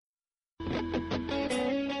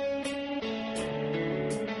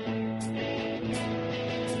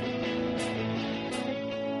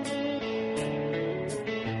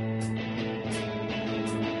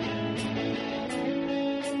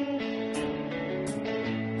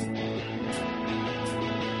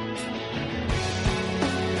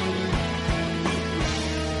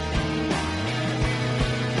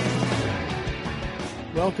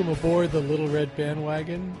Welcome aboard the Little Red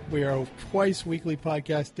Bandwagon. We are a twice-weekly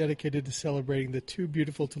podcast dedicated to celebrating the Too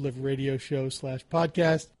Beautiful to Live radio show /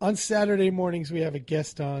 podcast. On Saturday mornings, we have a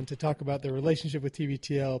guest on to talk about their relationship with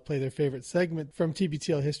TBTL, play their favorite segment from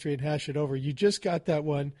TBTL history, and hash it over. You just got that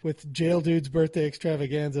one with Jail Dude's birthday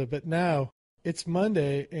extravaganza, but now it's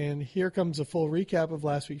Monday, and here comes a full recap of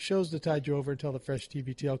last week's shows to tide you over until the fresh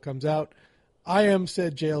TBTL comes out. I am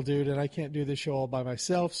said Jail Dude, and I can't do this show all by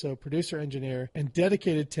myself, so producer, engineer, and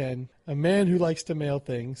dedicated 10, a man who likes to mail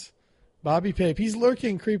things, Bobby Pape. He's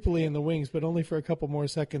lurking creepily in the wings, but only for a couple more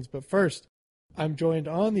seconds. But first, I'm joined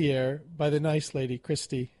on the air by the nice lady,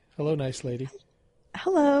 Christy. Hello, nice lady.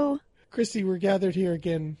 Hello. Christy, we're gathered here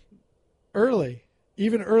again early,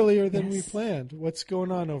 even earlier than we Yes. planned. What's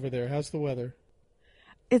going on over there? How's the weather?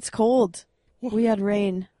 It's cold. What? We had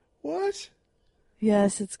rain. What?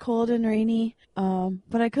 Yes, it's cold and rainy.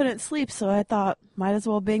 But I couldn't sleep, so I thought might as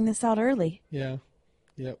well bang this out early. Yeah.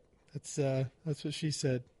 Yep. That's what she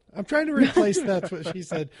said. I'm trying to replace that's what she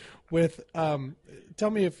said with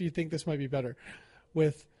tell me if you think this might be better.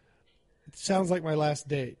 With it sounds like my last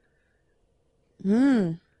date.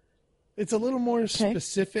 It's a little more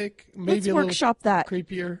specific, maybe Let's a little workshop that.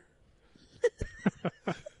 creepier.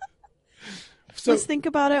 So Let's think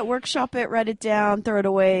about it, workshop it, write it down, throw it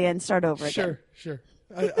away, and start over again. Sure.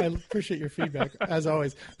 I appreciate your feedback, as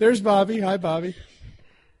always. There's Bobby. Hi, Bobby.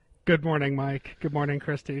 Good morning, Mike. Good morning,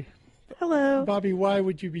 Christy. Hello. Bobby, why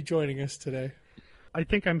would you be joining us today? I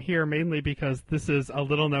think I'm here mainly because this is a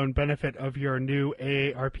little-known benefit of your new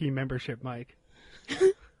AARP membership, Mike.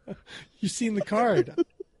 You've seen the card.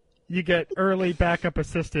 You get early backup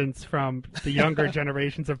assistance from the younger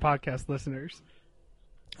generations of podcast listeners.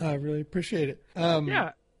 I really appreciate it.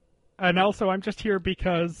 Yeah. And also, I'm just here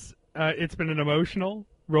because it's been an emotional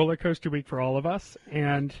roller coaster week for all of us,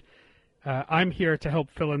 and I'm here to help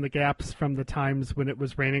fill in the gaps from the times when it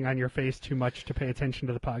was raining on your face too much to pay attention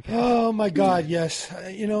to the podcast. Oh, my God, yes.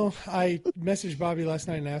 I messaged Bobby last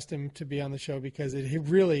night and asked him to be on the show because it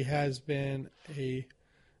really has been a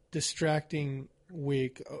distracting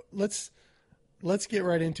week. Let's get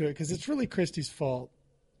right into it because it's really Christy's fault,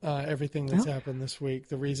 everything that's happened this week.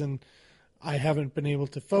 The reason I haven't been able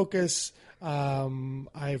to focus,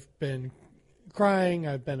 I've been crying,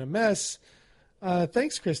 I've been a mess.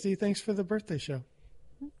 Thanks, Christy. Thanks for the birthday show.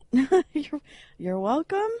 You're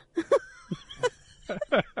welcome.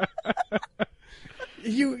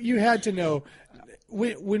 You had to know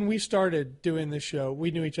when we started doing this show, we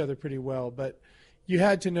knew each other pretty well, but you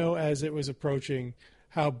had to know as it was approaching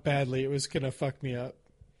how badly it was going to fuck me up.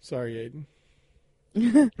 Sorry, Aiden.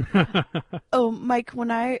 Oh, Mike, when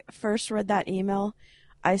I first read that email,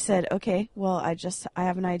 I said, okay, well, I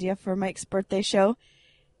have an idea for Mike's birthday show.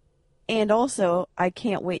 And also, I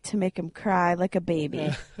can't wait to make him cry like a baby.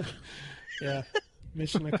 Yeah,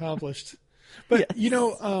 mission accomplished. But,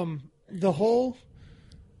 the whole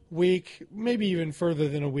week, maybe even further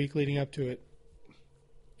than a week leading up to it,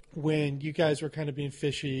 when you guys were kind of being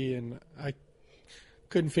fishy and I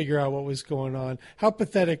couldn't figure out what was going on, how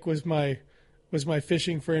pathetic was my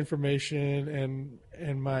fishing for information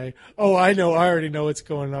and my, I already know what's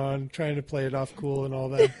going on, trying to play it off cool and all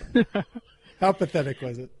that. How pathetic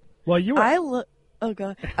was it? Well, you were...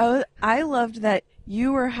 I loved that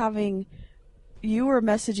you were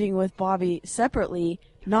messaging with Bobby separately,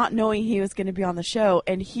 not knowing he was going to be on the show,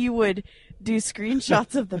 and he would do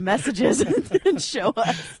screenshots of the messages and show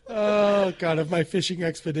us. Oh, God, of my fishing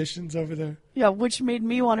expeditions over there. Yeah, which made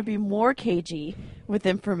me want to be more cagey with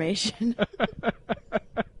information.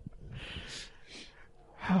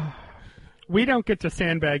 We don't get to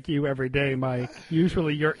sandbag you every day, Mike.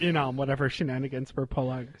 Usually you're in on whatever shenanigans we're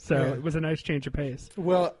pulling. So Yeah. It was a nice change of pace.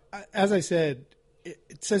 Well, as I said,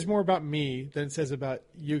 it says more about me than it says about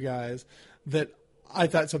you guys that I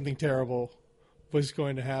thought something terrible was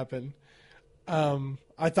going to happen.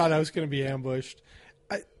 I thought I was going to be ambushed.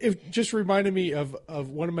 It just reminded me of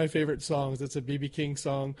one of my favorite songs. It's a B.B. King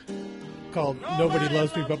song called Nobody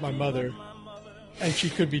Loves Me But My Mother. And she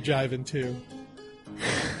could be jiving too.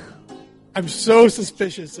 I'm so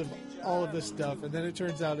suspicious of all of this stuff. And then it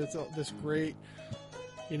turns out it's this great,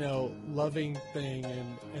 loving thing.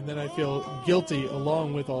 And then I feel guilty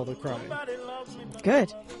along with all the crying.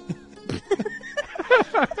 Good.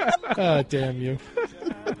 Ah, damn you.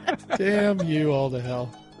 Damn you all to hell.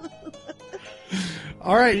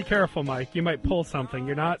 All right. Be careful, Mike. You might pull something.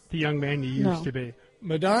 You're not the young man you used to be.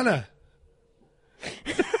 Madonna.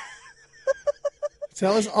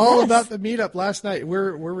 Tell us all about the meetup last night.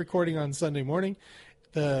 We're recording on Sunday morning.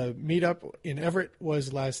 The meetup in Everett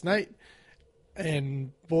was last night.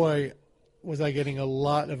 And boy, was I getting a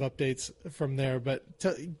lot of updates from there. But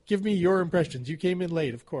give me your impressions. You came in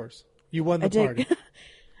late, of course. You won the party.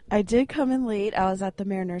 I did come in late. I was at the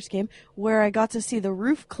Mariners game where I got to see the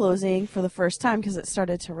roof closing for the first time because it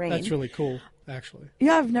started to rain. That's really cool, actually.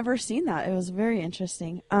 Yeah, I've never seen that. It was very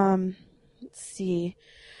interesting. Let's see.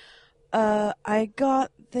 I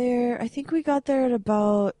got there. I think we got there at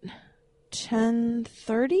about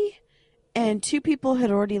 10:30, and 2 people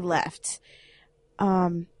had already left.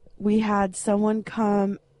 We had someone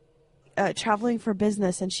come traveling for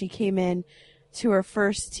business, and she came in to her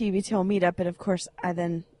first TBTL meetup, and of course, I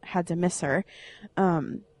then had to miss her.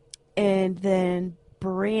 And then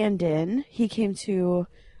Brandon, he came to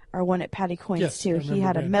our one at Patty Coins too. He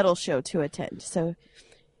had a metal show to attend, so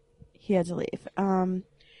he had to leave. When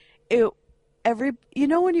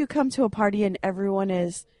you come to a party and everyone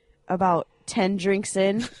is about 10 drinks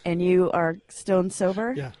in and you are stone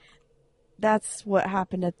sober? Yeah. That's what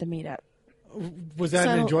happened at the meetup. Was that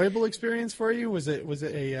an enjoyable experience for you? Was it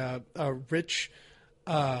a rich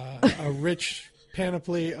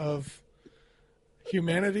panoply of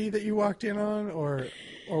humanity that you walked in on, or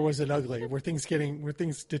was it ugly? Were things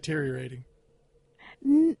deteriorating?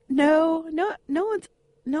 No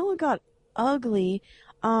one got ugly.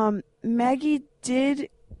 Maggie did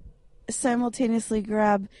simultaneously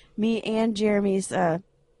grab me and Jeremy's I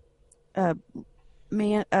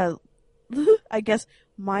guess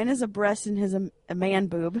mine is a breast and his a man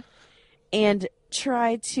boob, and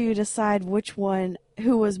try to decide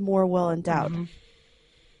who was more well endowed. Mm-hmm.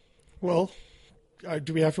 Well,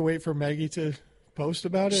 do we have to wait for Maggie to post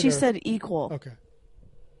about it? She said equal. Okay.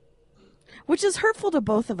 Which is hurtful to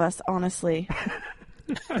both of us, honestly.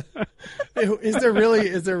 Is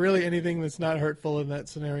there really anything that's not hurtful in that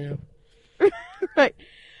scenario? Right.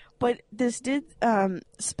 But this did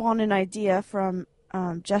spawn an idea from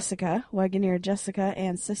Jessica, Wagoneer Jessica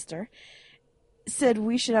and sister, said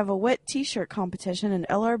we should have a wet t-shirt competition, an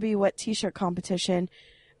LRB wet t-shirt competition,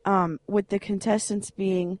 with the contestants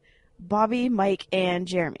being Bobby, Mike, and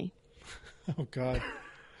Jeremy. Oh, God.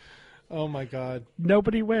 Oh, my God.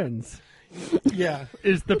 Nobody wins. Yeah.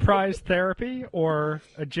 Is the prize therapy or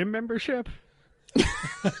a gym membership?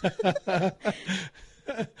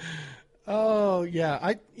 Oh,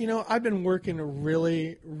 yeah. I've been working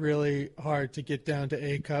really, really hard to get down to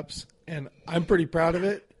A cups, and I'm pretty proud of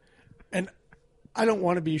it. And I don't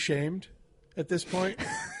want to be shamed at this point.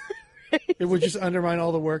 It would just undermine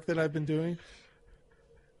all the work that I've been doing.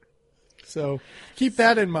 So keep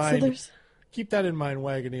that in mind. Keep that in mind,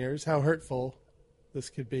 Wagoneers, how hurtful this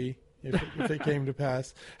could be if it came to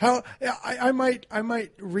pass. I might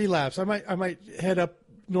relapse. I might head up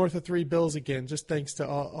north of $3 bills again, just thanks to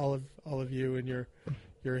all of you and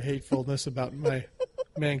your hatefulness about my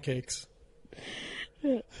man cakes.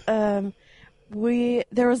 There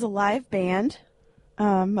was a live band,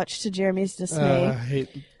 much to Jeremy's dismay. I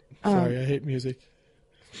hate music.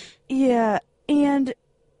 Yeah, and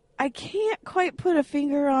I can't quite put a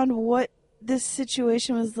finger on what this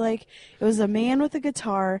situation was like. It was a man with a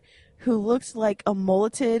guitar who looked like a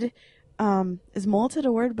mulleted, is mulleted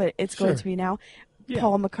a word? But it's going to be now. Yeah.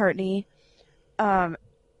 Paul McCartney,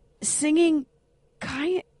 singing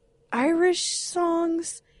Irish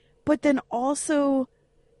songs, but then also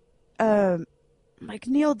like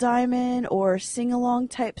Neil Diamond or sing-along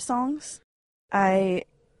type songs. I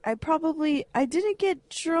didn't get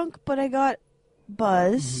drunk, but I got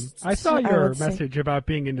buzzed. Mm-hmm. I saw your message about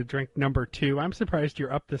being into drink number 2. I'm surprised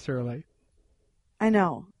you're up this early. I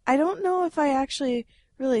know. I don't know if I actually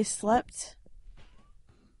really slept.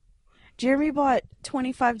 Jeremy bought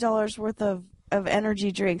 $25 worth of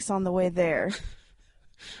energy drinks on the way there.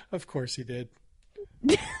 Of course he did.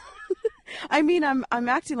 I mean, I'm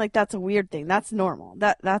acting like that's a weird thing. That's normal.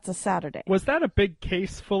 That's a Saturday. Was that a big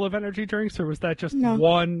case full of energy drinks, or was that just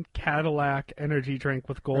one Cadillac energy drink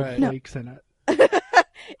with gold flakes in it?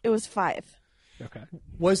 It was 5. Okay.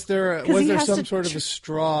 Was there some sort of a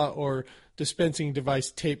straw or dispensing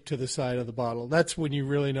device taped to the side of the bottle? That's when you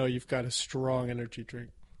really know you've got a strong energy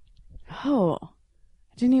drink. Oh,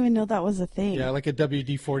 I didn't even know that was a thing. Yeah, like a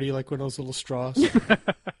WD-40, like one of those little straws.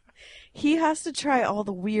 He has to try all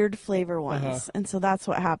the weird flavor ones, and so that's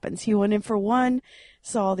what happens. He went in for one,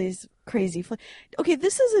 saw all these crazy flavors. Okay,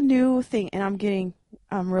 this is a new thing, and I'm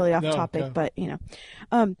really off topic, but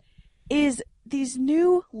is these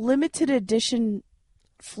new limited edition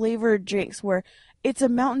flavored drinks where it's a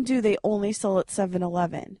Mountain Dew they only sell at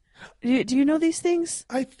 7-Eleven. Do you know these things?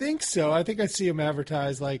 I think so. I think I see them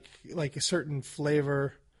advertised like a certain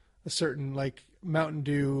flavor, a certain like Mountain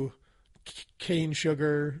Dew cane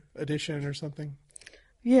sugar edition or something.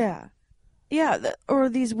 Yeah. Yeah, or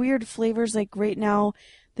these weird flavors like right now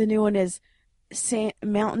the new one is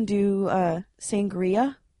Mountain Dew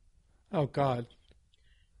sangria. Oh God.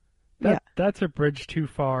 That's a bridge too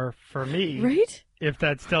far for me. Right? If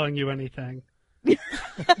that's telling you anything.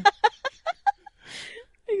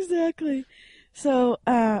 Exactly. So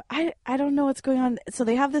I don't know what's going on. So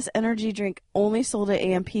they have this energy drink only sold at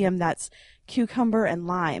AM PM that's cucumber and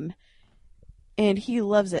lime, and he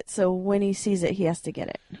loves it. So when he sees it, he has to get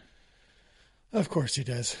it. Of course he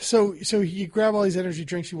does. So you grab all these energy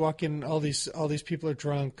drinks. You walk in. All these people are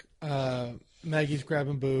drunk. Maggie's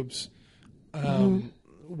grabbing boobs.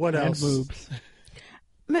 What And else? boobs.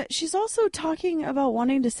 She's also talking about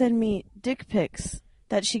wanting to send me dick pics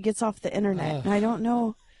that she gets off the internet, and I don't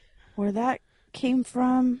know where that came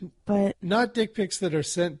from, but Not dick pics that are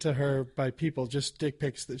sent to her by people, just dick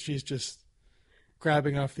pics that she's just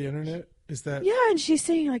grabbing off the internet. Is that? yeah, and she's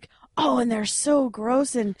saying like, "Oh, and they're so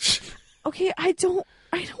gross," and okay, I don't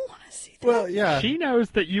want to see that. Well, yeah. She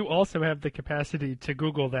knows that you also have the capacity to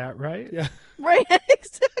Google that, right? Yeah. Right,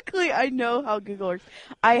 exactly. I know how Google works.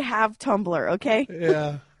 I have Tumblr, okay?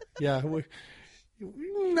 Yeah. Yeah.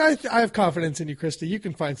 I have confidence in you, Krista. You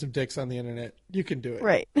can find some dicks on the internet. You can do it.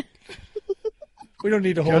 Right. We don't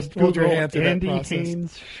need to Just hold your Google hand through Andy that process.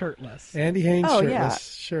 Haynes shirtless. Andy Haynes Oh, shirtless. yeah.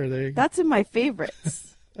 Sure, there you go. That's in my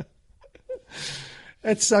favorites.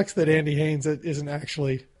 It sucks that Andy Haynes isn't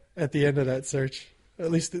actually at the end of that search.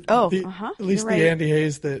 At least You're the right. Andy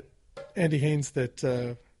Haynes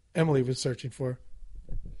that Emily was searching for.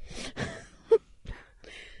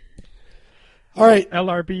 All right.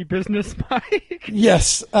 LRB business, Mike.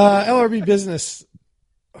 Yes. LRB business.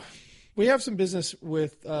 We have some business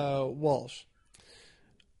with Walsh.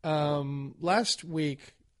 Last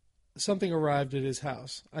week, something arrived at his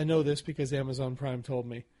house. I know this because Amazon Prime told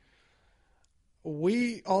me.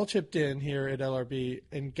 We all chipped in here at LRB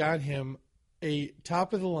and got him a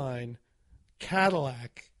top-of-the-line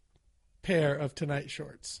Cadillac pair of Tonight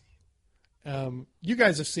shorts. You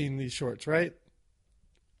guys have seen these shorts, right?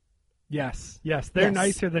 Yes. They're Yes.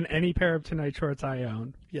 nicer than any pair of Tonight shorts I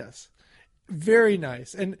own. Yes. Very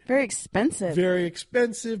nice. And Very expensive. very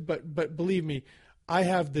expensive, but believe me, I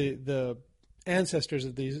have the ancestors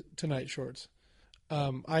of these Tonight shorts.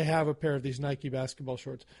 I have a pair of these Nike basketball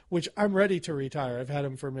shorts, which I'm ready to retire. I've had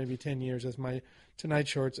them for maybe 10 years as my Tonight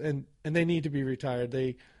shorts, and they need to be retired.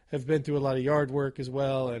 They have been through a lot of yard work as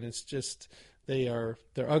well, and it's just they're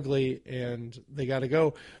ugly and they got to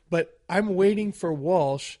go. But I'm waiting for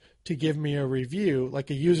Walsh to give me a review, like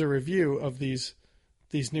a user review of these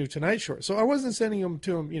new Tonight shorts. So I wasn't sending them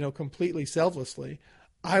to him, completely selflessly.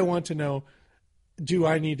 I want to know, do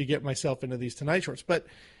I need to get myself into these Tonight shorts? But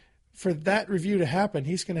for that review to happen,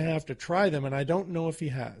 he's going to have to try them, and I don't know if he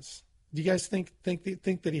has. Do you guys think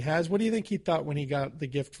that he has? What do you think he thought when he got the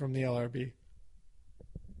gift from the LRB?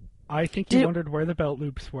 I think he wondered where the belt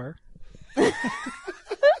loops were.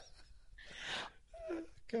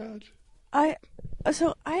 God.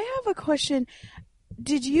 So I have a question.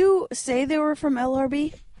 Did you say they were from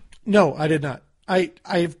LRB? No, I did not.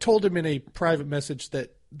 I've told him in a private message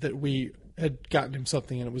that we had gotten him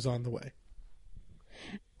something and it was on the way.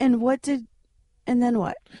 And then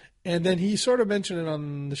what? And then he sort of mentioned it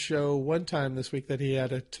on the show one time this week that he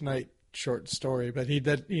had a Tonight short story, but he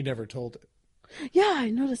never told it. Yeah, I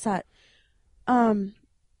noticed that.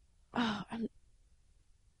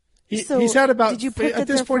 He's had about, did you put at that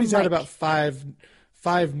this there point, for he's had Mike? about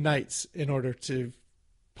five nights in order to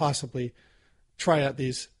possibly try out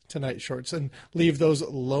these Tonight shorts and leave those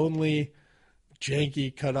lonely,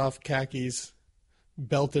 janky, cut-off khakis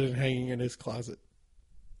belted and hanging in his closet.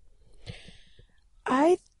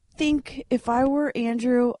 I think if I were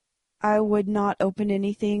Andrew, I would not open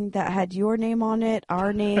anything that had your name on it,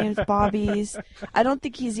 our names, Bobby's. I don't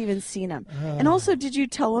think he's even seen them. And also, did you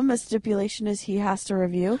tell him a stipulation is he has to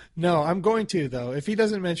review? No, I'm going to, though. If he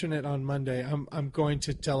doesn't mention it on Monday, I'm going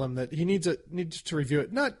to tell him that he needs to review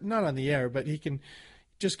it. Not on the air, but he can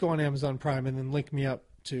just go on Amazon Prime and then link me up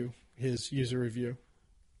to his user review.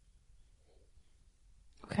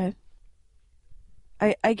 Okay.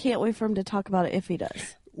 I can't wait for him to talk about it if he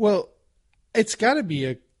does. Well, it's got to be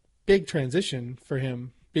a big transition for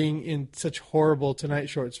him being in such horrible Tonight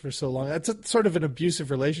shorts for so long. That's sort of an abusive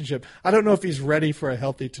relationship. I don't know if he's ready for a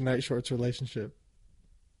healthy Tonight shorts relationship.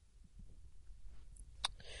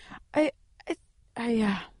 I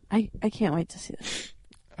can't wait to see this.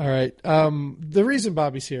 All right. The reason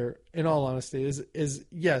Bobby's here, in all honesty, is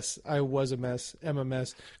yes, I was a mess. I'm a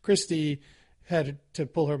mess. Christy had to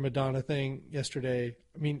pull her Madonna thing yesterday.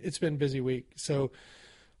 I mean, it's been a busy week. So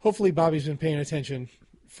hopefully Bobby's been paying attention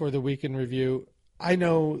for the week in review. I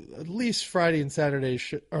know at least Thursday and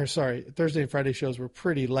Friday shows were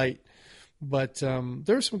pretty light. But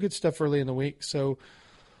there was some good stuff early in the week. So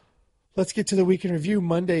let's get to the week in review.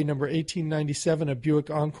 Monday, number 1897, a Buick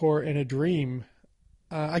Encore and a Dream.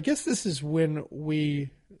 I guess this is when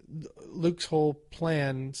Luke's whole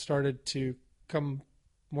plan started to come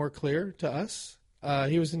more clear to us.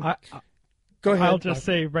 He was in. Go ahead. I'll just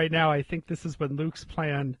say right now, I think this is when Luke's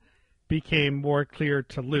plan became more clear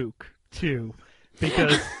to Luke too,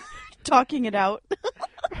 because talking it out.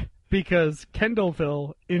 Because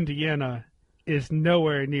Kendallville, Indiana, is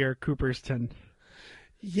nowhere near Cooperston.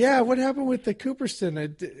 Yeah, what happened with the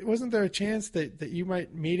Cooperston? Wasn't there a chance that you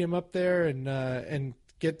might meet him up there and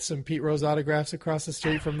get some Pete Rose autographs across the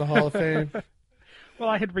street from the Hall of Fame? Well,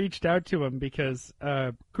 I had reached out to him because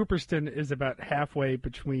Cooperston is about halfway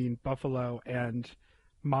between Buffalo and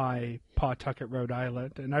my Pawtucket, Rhode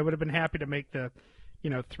Island, and I would have been happy to make the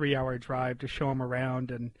 3-hour drive to show him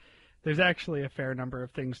around. And there's actually a fair number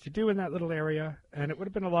of things to do in that little area, and it would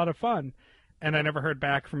have been a lot of fun. And I never heard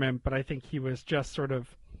back from him, but I think he was just sort of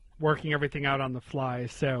working everything out on the fly.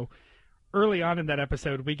 So early on in that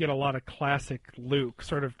episode, we get a lot of classic Luke,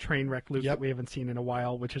 sort of train wreck Luke that we haven't seen in a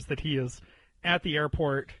while, which is that he is at the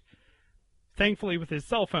airport, thankfully with his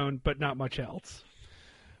cell phone, but not much else.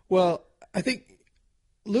 Well, I think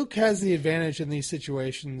Luke has the advantage in these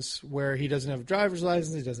situations where he doesn't have a driver's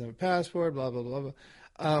license, he doesn't have a passport, blah, blah, blah,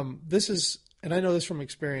 blah. This is, and I know this from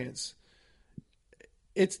experience,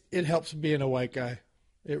 it helps being a white guy.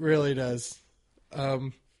 It really does.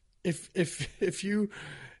 If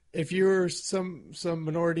you're some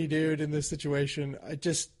minority dude in this situation,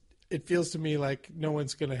 it feels to me like no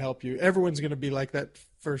one's going to help you. Everyone's going to be like that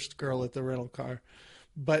first girl at the rental car.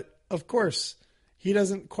 But of course, he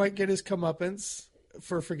doesn't quite get his comeuppance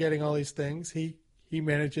for forgetting all these things. He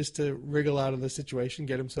manages to wriggle out of the situation,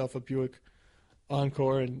 get himself a Buick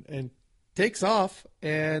Encore, and takes off.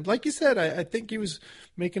 And like you said, I think he was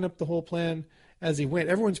making up the whole plan as he went.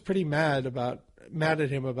 Everyone's pretty mad at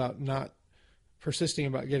him about not persisting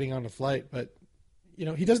about getting on a flight, but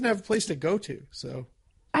he doesn't have a place to go to. So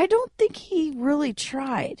I don't think he really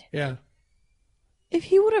tried. Yeah. If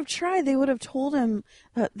he would have tried, they would have told him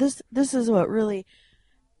this is what really.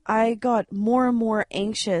 I got more and more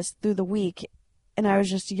anxious through the week, and I was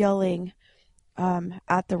just yelling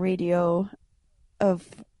at the radio of,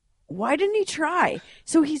 why didn't he try?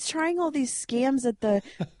 So he's trying all these scams at the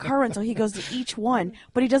car rental. He goes to each one,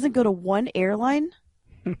 but he doesn't go to one airline.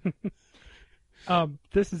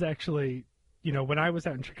 This is actually, when I was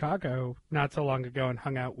out in Chicago not so long ago and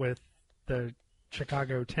hung out with the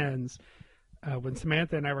Chicago 10s, when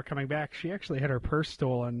Samantha and I were coming back, she actually had her purse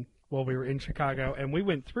stolen while we were in Chicago, and we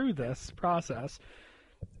went through this process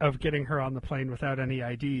of getting her on the plane without any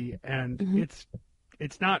ID, and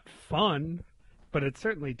it's not fun, but it's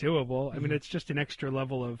certainly doable. I mean, it's just an extra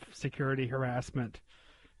level of security harassment,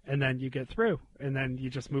 and then you get through, and then you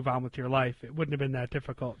just move on with your life. It wouldn't have been that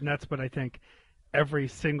difficult, and that's what I think every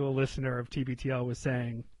single listener of TBTL was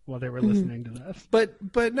saying while they were listening to this.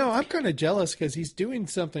 But no, I'm kind of jealous because he's doing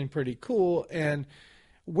something pretty cool, and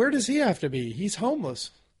where does he have to be? He's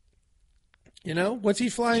homeless. What's he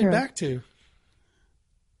flying back to?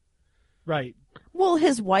 Right. Well,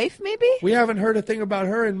 his wife, maybe? We haven't heard a thing about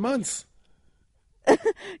her in months.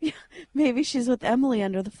 Maybe she's with Emily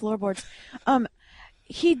under the floorboards.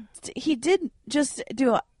 He did just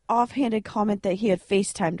do an offhanded comment that he had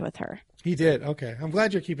FaceTimed with her. He did. Okay. I'm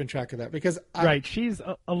glad you're keeping track of that because right. She's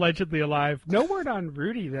allegedly alive. No word on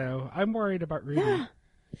Rudy, though. I'm worried about Rudy. Yeah.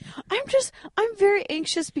 I'm very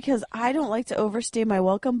anxious because I don't like to overstay my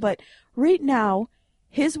welcome, but right now,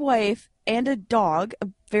 his wife and a dog, a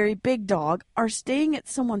very big dog, are staying at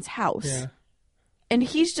someone's house. Yeah. And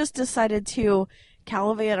he's just decided to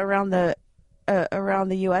gallivant around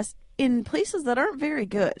the U.S. in places that aren't very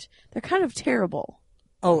good. They're kind of terrible.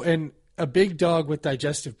 Oh, and a big dog with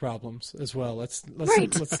digestive problems as well. Let's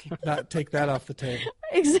not take that off the table.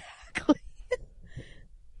 Exactly.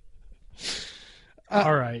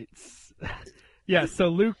 All right. Yeah, so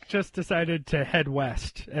Luke just decided to head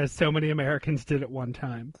west, as so many Americans did at one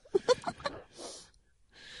time.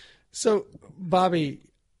 So, Bobby,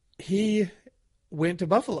 he went to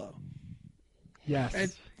Buffalo. Yes.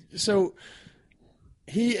 And so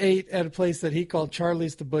he ate at a place that he called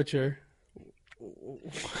Charlie's the Butcher.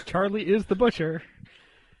 Charlie is the Butcher.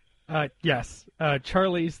 Yes.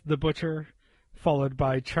 Charlie's the Butcher, followed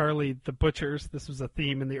by Charlie the Butchers. This was a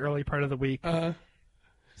theme in the early part of the week.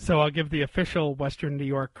 So I'll give the official Western New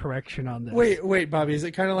York correction on this. Wait, Bobby. Is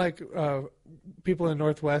it kind of like people in the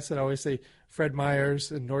Northwest that always say Fred Meyer's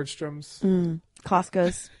and Nordstrom's?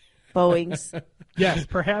 Costco's, Boeing's. Yes,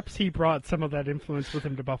 perhaps he brought some of that influence with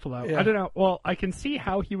him to Buffalo. Yeah. I don't know. Well, I can see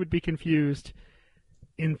how he would be confused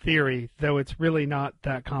in theory, though it's really not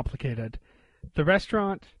that complicated. The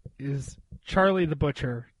restaurant is Charlie the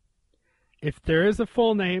Butcher. If there is a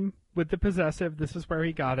full name with the possessive, this is where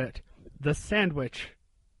he got it. The sandwich,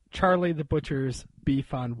 Charlie the Butcher's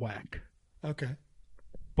Beef on Weck. Okay.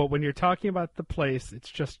 But when you're talking about the place,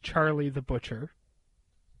 it's just Charlie the Butcher.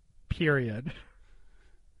 Period.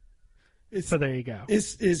 So there you go.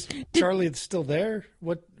 Is Charlie still there?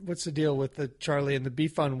 What's the deal with the Charlie and the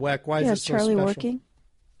Beef on Weck? Why is it so Charlie special? working?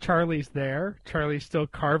 Charlie's there. Charlie's still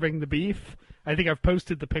carving the beef. I think I've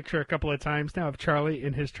posted the picture a couple of times now of Charlie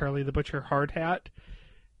in his Charlie the Butcher hard hat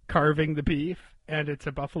carving the beef, and it's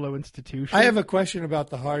a Buffalo institution. I have a question about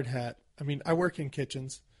the hard hat. I mean, I work in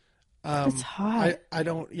kitchens. It's hot. I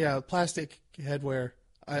don't. Yeah, plastic headwear.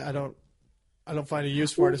 I don't find a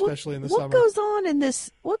use for it, especially in the summer. What goes on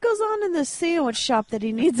in this sandwich shop that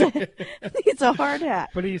he needs a hard hat?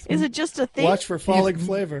 But is it just a thing? Watch for falling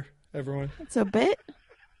flavor, everyone. It's a bit.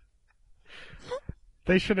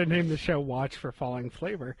 They should have named the show Watch for Falling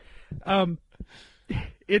Flavor.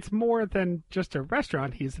 It's more than just a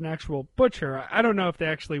restaurant. He's an actual butcher. I don't know if they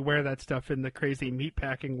actually wear that stuff in the crazy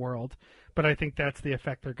meatpacking world, but I think that's the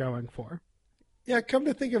effect they're going for. Yeah, come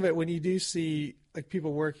to think of it, when you do see like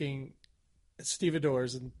people working at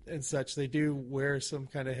stevedores and such, they do wear some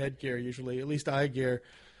kind of headgear usually, at least eye gear.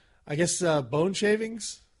 I guess bone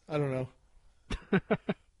shavings? I don't know.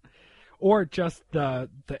 Or just the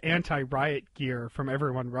anti-riot gear from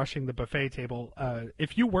everyone rushing the buffet table.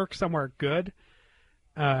 If you work somewhere good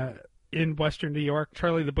in Western New York,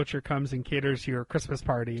 Charlie the Butcher comes and caters your Christmas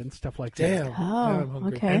party and stuff like that. Damn. Oh,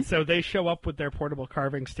 okay. And so they show up with their portable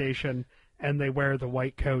carving station, and they wear the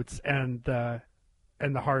white coats and the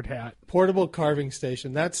hard hat. Portable carving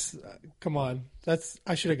station. That's come on.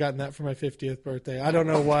 I should have gotten that for my 50th birthday. I don't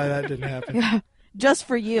know why that didn't happen. Yeah. Just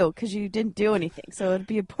for you, because you didn't do anything. So it'd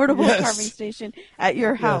be a portable carving station at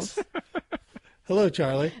your house. Yes. Hello,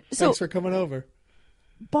 Charlie. Thanks for coming over.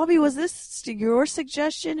 Bobby, was this your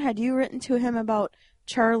suggestion? Had you written to him about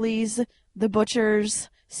Charlie's the Butcher's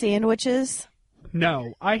sandwiches?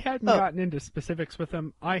 No, I hadn't gotten into specifics with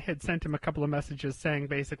him. I had sent him a couple of messages saying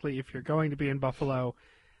basically, if you're going to be in Buffalo,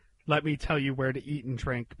 let me tell you where to eat and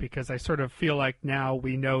drink, because I sort of feel like now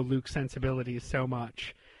we know Luke's sensibilities so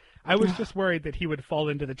much. I was just worried that he would fall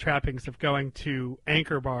into the trappings of going to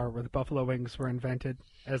Anchor Bar, where the buffalo wings were invented,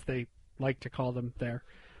 as they like to call them there.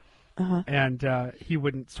 Uh-huh. And he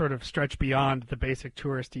wouldn't sort of stretch beyond the basic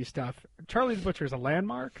touristy stuff. Charlie the Butcher is a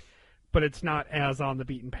landmark, but it's not as on the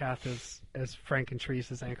beaten path as Frank and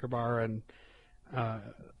Teresa's Anchor Bar, and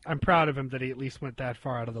I'm proud of him that he at least went that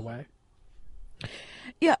far out of the way.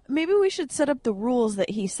 Yeah, maybe we should set up the rules that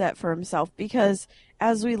he set for himself, because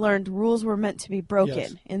as we learned, rules were meant to be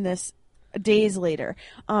broken in this days later.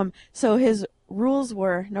 So his rules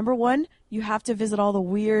were, number one, you have to visit all the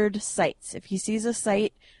weird sites. If he sees a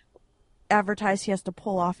site advertised, he has to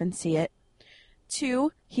pull off and see it.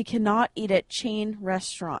 2, he cannot eat at chain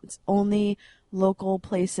restaurants, only local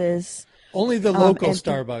places. Only the local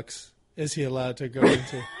Starbucks is he allowed to go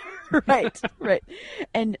into. Right.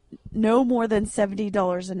 And no more than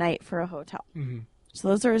 $70 a night for a hotel. Mm-hmm. So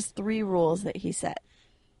those are his 3 rules that he set.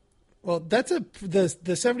 Well, the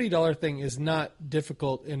 $70 thing is not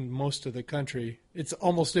difficult in most of the country. It's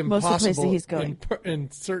almost impossible most of the places he's going. In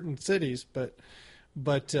certain cities, but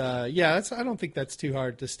yeah, I don't think that's too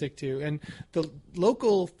hard to stick to. And the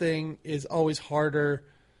local thing is always harder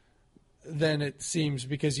than it seems,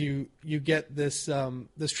 because you get this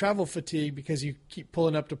travel fatigue, because you keep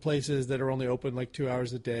pulling up to places that are only open like 2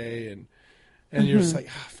 hours a day, and you're just like,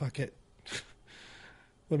 fuck it.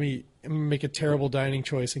 Let me make a terrible dining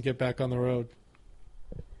choice and get back on the road.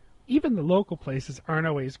 Even the local places aren't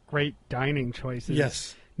always great dining choices.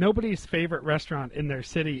 Yes. Nobody's favorite restaurant in their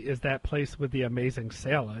city is that place with the amazing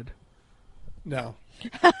salad. No.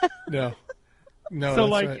 No. So,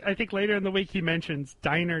 like, right. I think later in the week he mentions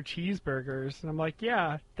diner cheeseburgers, and I'm like,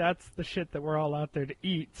 yeah, that's the shit that we're all out there to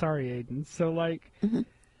eat. Sorry, Aiden. So, like,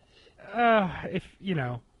 if,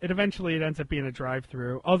 eventually it ends up being a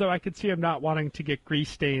drive-through. Although I could see him not wanting to get grease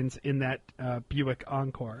stains in that Buick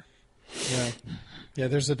Encore. Yeah,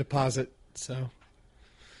 there's a deposit, so.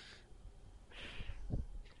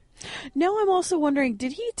 Now I'm also wondering,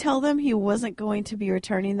 did he tell them he wasn't going to be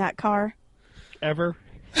returning that car? Ever?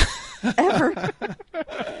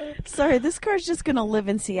 Sorry, this car's just going to live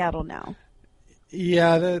in Seattle now.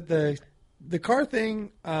 Yeah, the car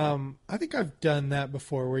thing, I think I've done that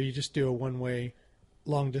before, where you just do a one-way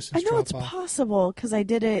long-distance drop-off. I know it's possible, because I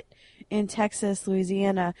did it in Texas,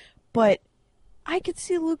 Louisiana, but I could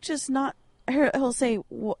see Luke just not... He'll say,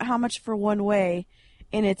 how much for one way,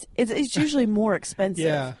 and it's usually more expensive.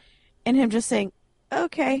 Yeah. And him just saying,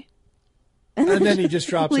 okay. And then he just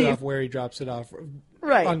drops it Leave. off where he drops it off.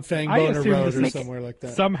 Right. On I Fangboner assume Road this or is somewhere like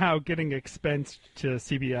that. somehow getting expensed to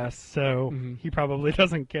CBS, so he probably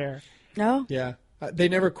doesn't care. No. Yeah. They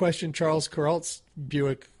never questioned Charles Kuralt's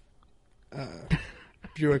Buick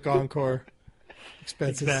Encore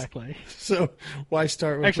expenses. Exactly. So why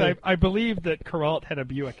start with Actually, him? I believe that Kuralt had a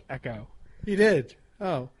Buick Echo. He did.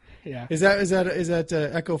 Oh. Yeah. Is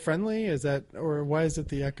that eco friendly? Or why is it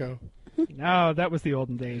the Echo? No, that was the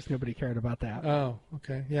olden days. Nobody cared about that. Oh,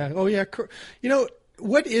 okay. Yeah. Oh, yeah. You know,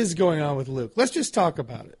 what is going on with Luke? Let's just talk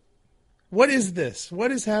about it. What is this?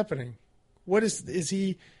 What is happening? Is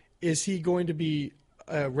he going to be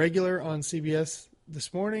a regular on CBS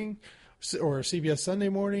this morning or CBS Sunday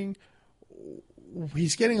morning?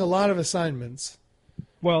 He's getting a lot of assignments.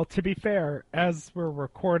 Well, to be fair, as we're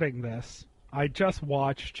recording this, I just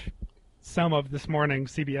watched some of this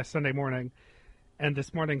morning's CBS Sunday Morning, and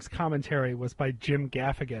this morning's commentary was by Jim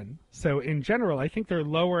Gaffigan. So in general, I think they're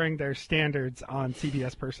lowering their standards on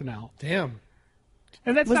CBS personnel. Damn.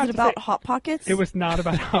 And that's Was not it to about say- Hot Pockets? It was not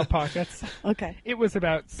about Hot Pockets. Okay. It was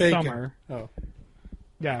about Bacon. summer. Oh.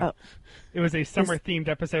 Yeah. Oh. It was a summer-themed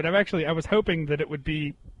episode. I was hoping that it would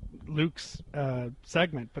be Luke's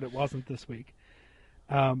segment, but it wasn't this week.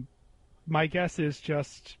 My guess is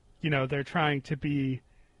just, they're trying to be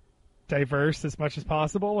diverse as much as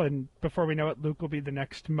possible, and before we know it, Luke will be the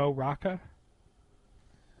next Mo Rocca.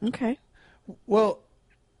 Okay. Well,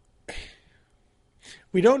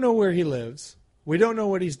 we don't know where he lives. We don't know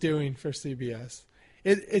what he's doing for CBS.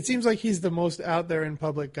 It seems like he's the most out there in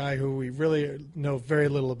public guy who we really know very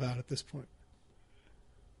little about at this point.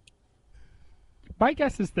 My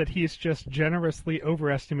guess is that he's just generously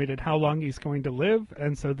overestimated how long he's going to live,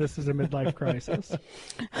 and so this is a midlife crisis.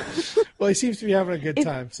 Well, he seems to be having a good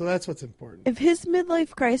time, so that's what's important. If his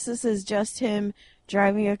midlife crisis is just him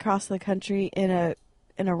driving across the country in a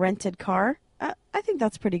rented car, I think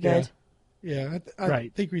that's pretty good. Yeah, I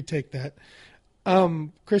Right. think we'd take that.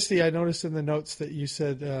 Christy, I noticed in the notes that you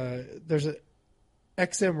said there's a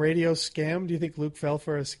XM radio scam. Do you think Luke fell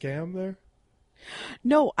for a scam there?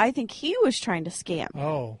 No, I think he was trying to scam.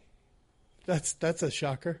 Oh, that's a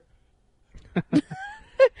shocker.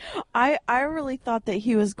 I really thought that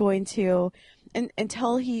he was going to,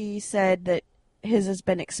 until he said that his has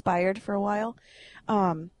been expired for a while.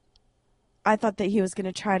 I thought that he was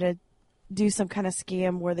going to try to do some kind of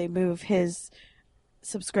scam where they move his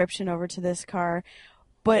subscription over to this car,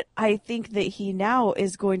 but I think that he now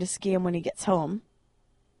is going to scam when he gets home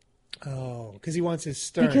Oh, because he wants his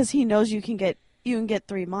Stern. because he knows you can get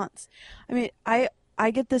 3 months. I mean, I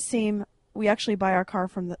get the same. We actually buy our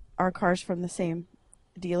cars from the same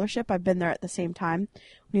dealership. I've been there at the same time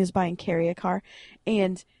when he was buying Carrie a car,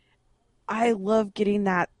 and I love getting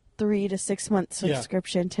that 3 to 6 month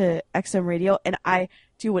subscription to XM Radio, and I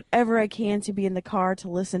do whatever I can to be in the car to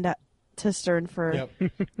listen to Stern for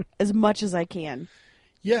as much as I can.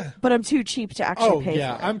 Yeah. But I'm too cheap to actually pay for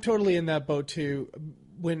it. I'm totally in that boat too.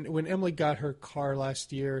 When Emily got her car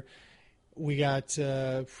last year, we got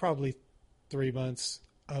probably 3 months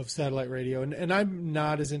of satellite radio, and I'm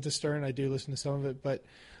not as into Stern. I do listen to some of it, but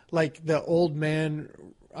like the old man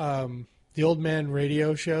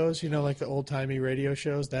radio shows, like the old timey radio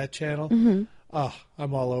shows, that channel. Mm-hmm. Oh,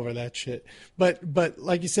 I'm all over that shit. But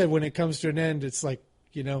like you said, when it comes to an end, it's like,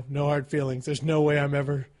 no hard feelings. There's no way I'm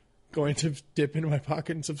ever going to dip into my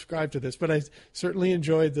pocket and subscribe to this. But I certainly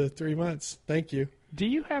enjoyed the 3 months. Thank you. Do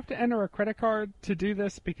you have to enter a credit card to do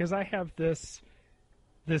this? Because I have this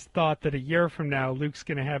thought that a year from now, Luke's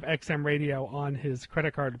going to have XM Radio on his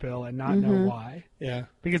credit card bill and not know why. Yeah.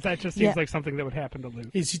 Because that just seems like something that would happen to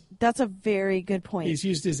Luke. That's a very good point. He's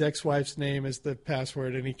used his ex-wife's name as the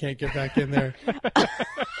password, and he can't get back in there.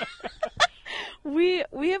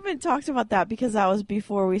 We haven't talked about that because that was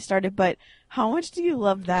before we started, but how much do you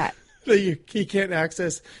love that? He can't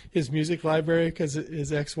access his music library because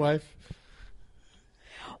his ex-wife.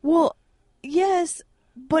 Well, yes,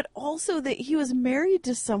 but also that he was married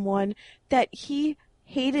to someone that he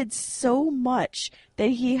hated so much that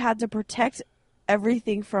he had to protect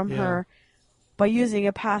everything from her by using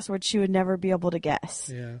a password she would never be able to guess.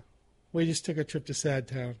 Yeah. We just took a trip to Sad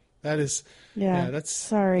Town. That is... that's...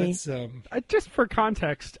 Sorry. That's, Just for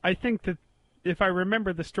context, I think that if I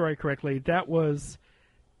remember the story correctly, that was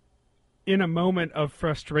in a moment of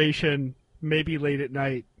frustration, maybe late at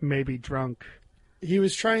night, maybe drunk. he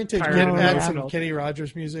was trying to Tired get of at it. some Kenny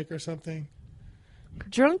Rogers music or something.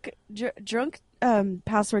 Drunk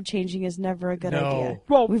password changing is never a good idea.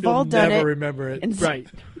 Well, We've You'll all done never it. remember it. and- Right.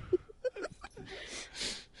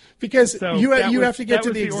 Because So you that have to get that to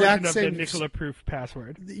was the origin exact of same... the Nicola Proof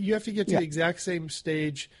password. You have to get to the exact same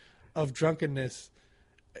stage of drunkenness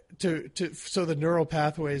so the neural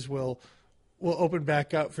pathways will open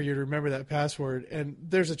back up for you to remember that password, and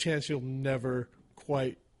there's a chance you'll never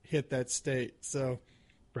quite hit that state. So,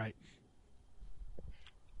 right.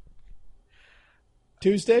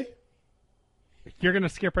 Tuesday? You're going to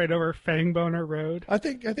skip right over Fangboner Road? I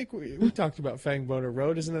think we talked about Fangboner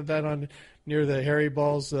Road. Isn't that on near the Harry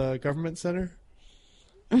Balls Government Center?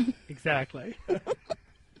 Exactly.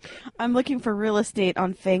 I'm looking for real estate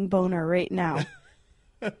on Fangboner right now.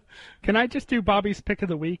 Can I just do Bobby's pick of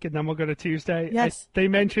the week and then we'll go to Tuesday? Yes. They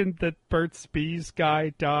mentioned that Burt's Bees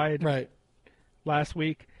guy died last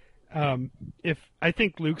week. I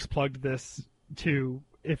think Luke's plugged this too.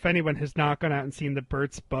 If anyone has not gone out and seen the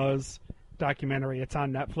Burt's Buzz documentary, it's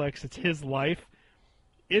on Netflix. It's his life.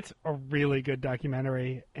 It's a really good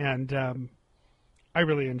documentary, and I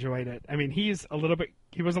really enjoyed it. I mean, he was a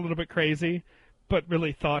little bit crazy, but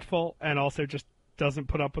really thoughtful, and also just doesn't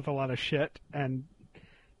put up with a lot of shit. And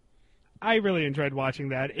I really enjoyed watching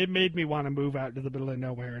that. It made me want to move out to the middle of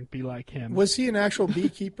nowhere and be like him. Was he an actual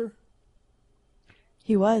beekeeper?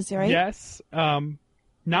 He was, right? Yes.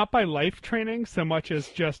 Not by life training so much as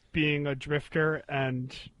just being a drifter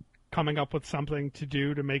and coming up with something to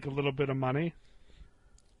do to make a little bit of money.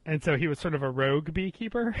 And so he was sort of a rogue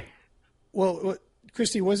beekeeper. Well,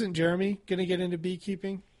 Christy, wasn't Jeremy going to get into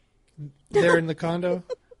beekeeping there in the condo?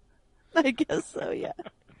 I guess so, yeah.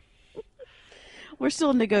 We're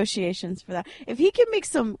still in negotiations for that. If he can make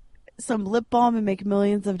some lip balm and make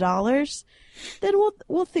millions of dollars, then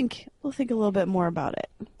we'll think a little bit more about it.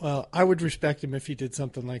 Well, I would respect him if he did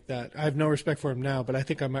something like that. I have no respect for him now, but I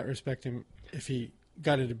think I might respect him if he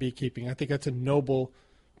got into beekeeping. I think that's a noble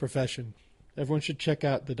profession. Everyone should check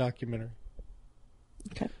out the documentary.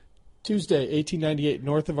 Okay. Tuesday, 1898,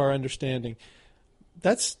 North of Our Understanding.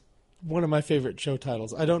 That's one of my favorite show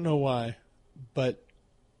titles. I don't know why, but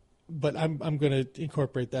I'm going to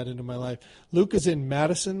incorporate that into my life. Luke is in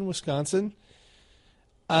Madison, Wisconsin.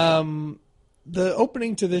 The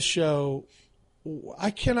opening to this show,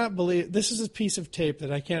 I cannot believe, this is a piece of tape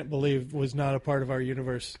that I can't believe was not a part of our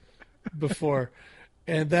universe before.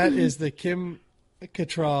 And that is the Kim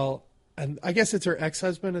Cattrall, and I guess it's her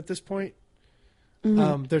ex-husband at this point.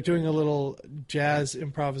 Mm-hmm. They're doing a little jazz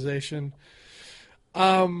improvisation.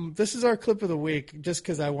 This is our clip of the week, just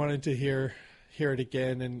because I wanted to hear it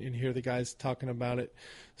again and hear the guys talking about it.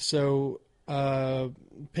 So,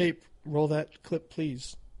 Pape, roll that clip,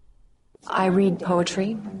 please. I read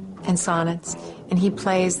poetry and sonnets, and he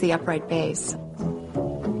plays the upright bass.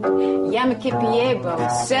 Yamakipiebo,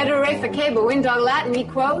 sedere facebo, in dog Latin he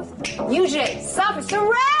quoth, Uge, suffer,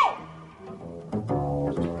 surrey!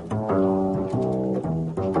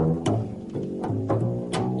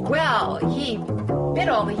 Well, he bit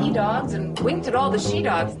all the he-dogs and winked at all the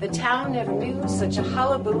she-dogs. The town never knew such a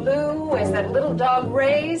hullabaloo as that little dog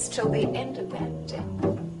raised till the end of that day.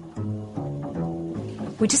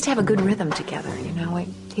 We just have a good rhythm together, you know.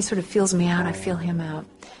 He sort of feels me out, I feel him out,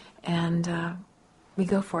 and we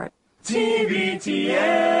go for it. TBTL.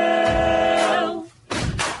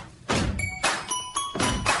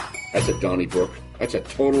 That's a Donnybrook. That's a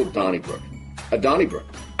total Donnybrook. A Donnybrook.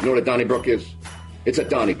 You know what a Donnybrook is? It's a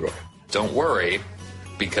Donnybrook. Don't worry,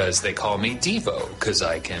 because they call me Devo, because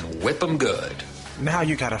I can whip 'em good. Now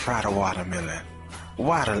you gotta fry the watermelon.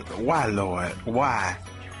 Why, Lord? Why?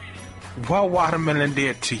 What watermelon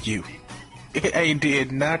did to you? It ain't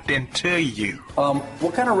did nothing to you.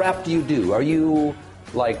 What kind of rap do you do? Are you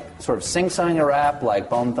like sort of sing-song a rap like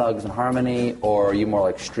Bone Thugs and Harmony, or are you more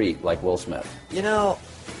like street like Will Smith? You know,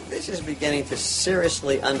 this is beginning to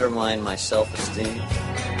seriously undermine my self-esteem.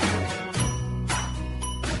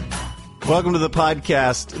 Welcome to the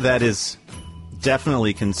podcast that is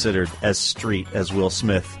definitely considered as street as Will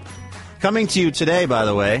Smith. Coming to you today, by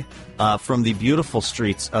the way, from the beautiful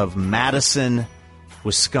streets of Madison,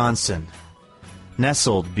 Wisconsin,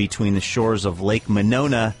 nestled between the shores of Lake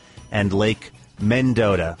Monona and Lake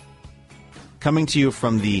Mendota. Coming to you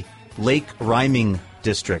from the Lake Rhyming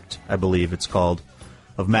District, I believe it's called,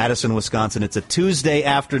 of Madison, Wisconsin. It's a Tuesday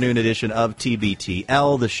afternoon edition of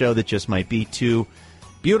TBTL, the show that just might be too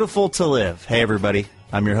beautiful to live. Hey, everybody.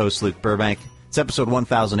 I'm your host, Luke Burbank. It's episode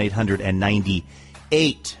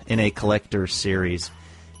 1898 in a collector series.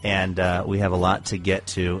 And we have a lot to get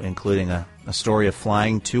to, including a story of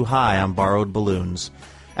flying too high on borrowed balloons.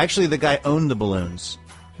 Actually, the guy owned the balloons,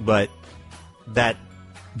 but that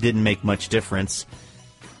didn't make much difference.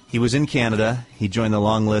 He was in Canada. He joined the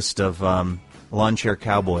long list of lawn chair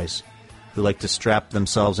cowboys who like to strap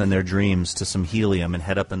themselves and their dreams to some helium and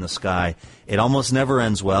head up in the sky. It almost never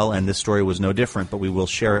ends well, and this story was no different, but we will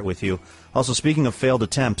share it with you. Also, speaking of failed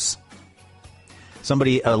attempts,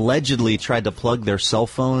 Somebody allegedly tried to plug their cell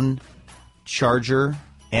phone charger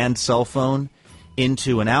and cell phone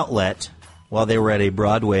into an outlet while they were at a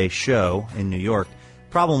Broadway show in New York.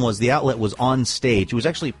 Problem was the outlet was on stage. It was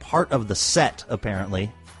actually part of the set,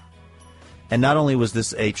 apparently. And not only was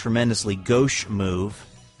this a tremendously gauche move,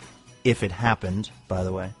 if it happened, by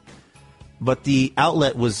the way, but the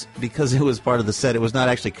outlet was, because it was part of the set, it was not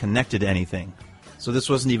actually connected to anything. So this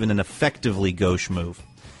wasn't even an effectively gauche move.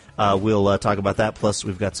 We'll talk about that, plus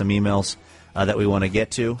we've got some emails that we want to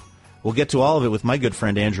get to. We'll get to all of it with my good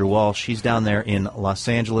friend Andrew Walsh. He's down there in Los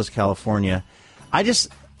Angeles, California. I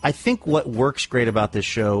think what works great about this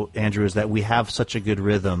show, Andrew, is that we have such a good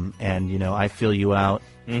rhythm, and, you know, I feel you out,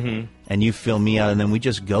 and you feel me out, and then we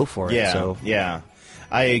just go for it. Yeah,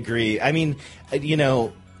 I agree. I mean, you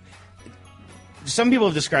know, some people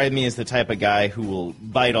have described me as the type of guy who will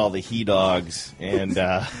bite all the he dogs and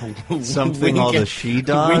something all the she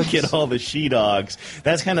dogs. Wink at all the she dogs.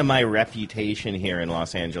 That's kind of my reputation here in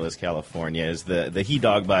Los Angeles, California, is the he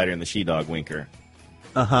dog biter and the she dog winker.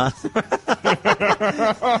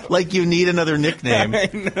 Like you need another nickname. I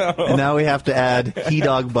know. And now we have to add he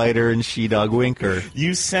dog biter and she dog winker.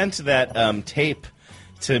 You sent that tape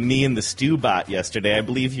to me and the Stew Bot yesterday. I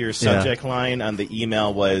believe your subject line on the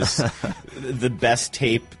email was the best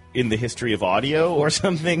tape in the history of audio or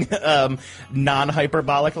something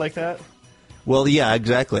non-hyperbolic like that. Well, yeah,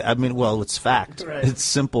 exactly. I mean, well, it's fact. Right. It's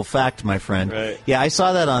simple fact, my friend. Right. Yeah, I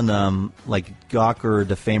saw that on like Gawker or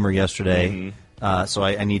Defamer yesterday. So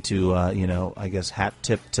I need to, I guess hat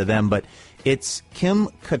tip to them. But it's Kim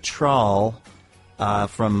Cattrall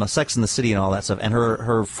from Sex and the City and all that stuff, and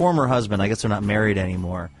her former husband. I guess they're not married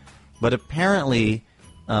anymore, but apparently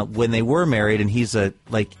when they were married, and he's a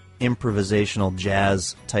like improvisational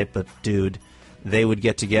jazz type of dude, they would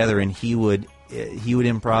get together and he would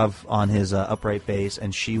improv on his upright bass,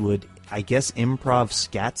 and she would, I guess, improv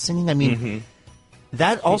scat singing. I mean.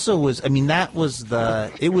 That also was, I mean, it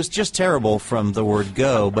was just terrible from the word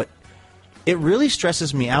go, but it really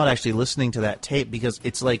stresses me out actually listening to that tape, because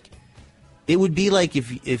it's like, it would be like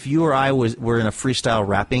if you or I were in a freestyle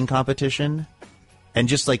rapping competition, and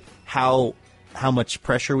just like how much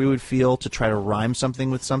pressure we would feel to try to rhyme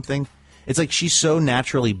something with something. It's like she's so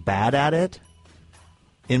naturally bad at it,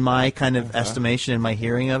 in my kind of estimation, in my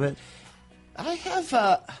hearing of it.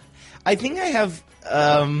 I think I have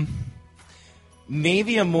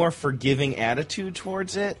maybe a more forgiving attitude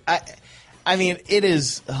towards it. I mean, it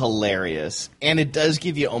is hilarious, and it does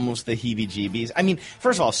give you almost the heebie-jeebies. I mean,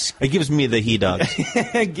 first of all, it gives me the he-dogs.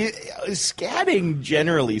 Scatting,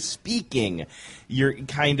 generally speaking, you're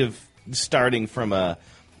kind of starting from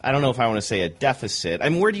I don't know if I want to say a deficit. I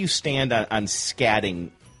mean, where do you stand on scatting,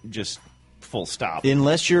 just full stop?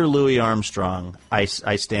 Unless you're Louis Armstrong, I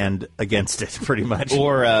stand against it, pretty much.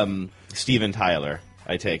 Or Steven Tyler,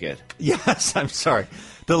 I take it. Yes, I'm sorry.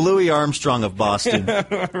 The Louis Armstrong of Boston.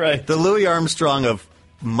 Right. The Louis Armstrong of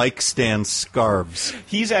mic stand scarves.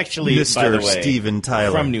 He's actually, Mr. by the way, Steven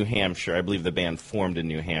Tyler. from New Hampshire. I believe the band formed in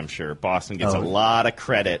New Hampshire. Boston gets a lot of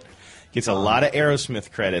credit. Gets a lot of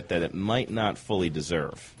Aerosmith credit that it might not fully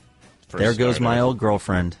deserve. There goes my old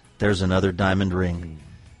girlfriend. There's another diamond ring.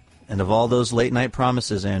 And of all those late night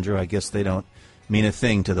promises, Andrew, I guess they don't mean a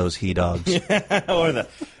thing to those he-dogs. Or the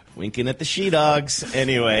winking at the she-dogs.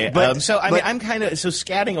 Anyway, I'm kind of... So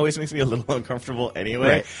scatting always makes me a little uncomfortable anyway.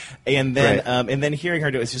 Right. And then hearing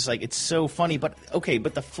her do it, it's just like, it's so funny. But, okay,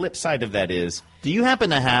 but the flip side of that is... Do you happen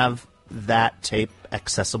to have that tape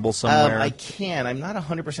accessible somewhere? I can. I'm not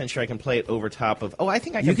 100% sure I can play it over top of... Oh, I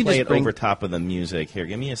think I can play it over top of the music. Here,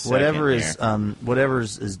 give me a second.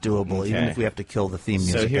 Whatever's is doable, Okay. even if we have to kill the theme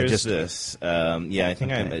music. So here's this. I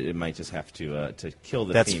think it might just have to kill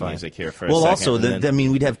the theme music here for a second. Well, also,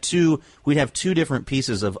 we'd have two different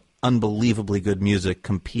pieces of unbelievably good music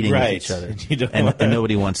competing with each other, and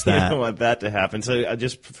nobody wants that. You don't want that to happen. So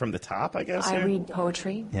just from the top, I guess. I read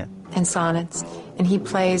poetry and sonnets, and he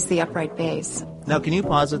plays the upright bass. Now, can you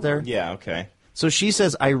pause it there? Yeah, okay. So she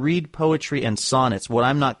says, I read poetry and sonnets. What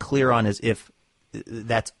I'm not clear on is if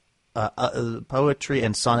that's poetry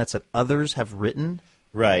and sonnets that others have written.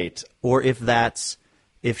 Right. Or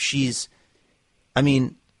if she's, I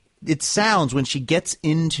mean, it sounds, when she gets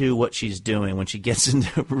into what she's doing, when she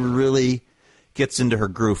really gets into her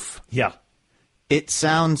groove. Yeah. It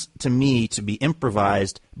sounds to me to be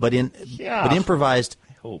improvised, but improvised.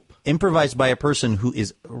 Hope. Improvised by a person who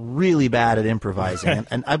is really bad at improvising.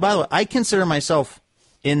 and by the way, I consider myself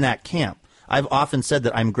in that camp. I've often said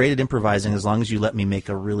that I'm great at improvising as long as you let me make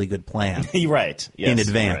a really good plan. Right. Yes, in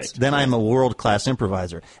advance. right. Then I'm a world-class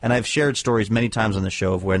improviser. And I've shared stories many times on the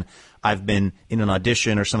show of when I've been in an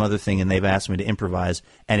audition or some other thing and they've asked me to improvise,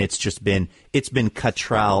 and it's been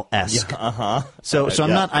Cattrall-esque. Yeah, So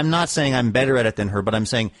I'm not saying I'm better at it than her, but I'm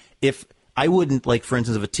saying if I wouldn't, like, for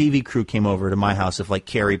instance, if a TV crew came over to my house, if, like,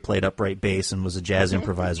 Carrie played upright bass and was a jazz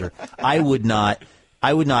improviser, I would not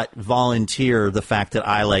volunteer the fact that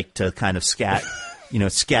I like to kind of scat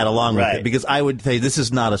along with it, because I would say this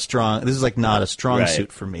is not a strong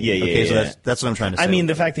suit for me. Yeah, so that's what I'm trying to say. I mean,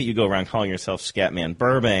 the fact that you go around calling yourself Scatman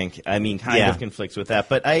Burbank, I mean, kind of conflicts with that.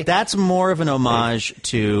 But that's more of an homage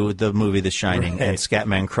to the movie The Shining and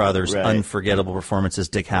Scatman Crothers' unforgettable performance as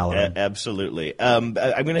Dick Halloran. Absolutely. I'm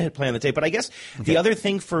going to hit play on the tape, but I guess the other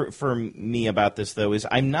thing for me about this, though, is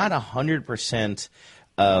I'm not 100%.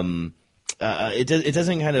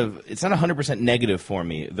 It's not 100% negative for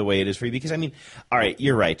me the way it is for you, because I mean, all right,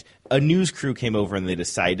 you're right. A news crew came over and they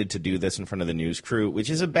decided to do this in front of the news crew, which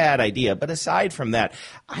is a bad idea. But aside from that,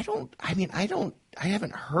 I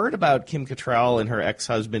haven't heard about Kim Cattrall and her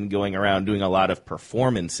ex-husband going around doing a lot of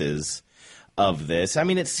performances of this. I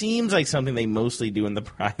mean, it seems like something they mostly do in the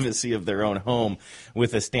privacy of their own home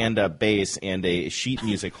with a stand-up bass and a sheet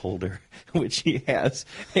music holder, which he has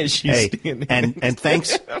as she's standing. And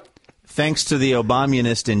thanks to the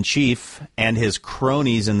Obamunist in chief and his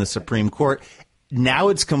cronies in the Supreme Court, now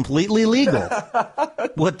it's completely legal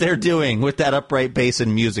what they're doing with that upright bass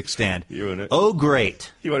and music stand. Oh,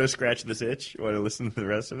 great. You want to scratch this itch? You want to listen to the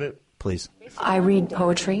rest of it? Please. I read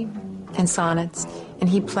poetry and sonnets, and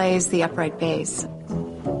he plays the upright bass.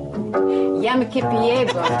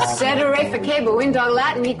 Yamakipiebo, sedere facebo, in dog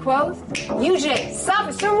Latin, he quoth, UJ,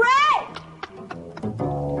 suffix, hooray!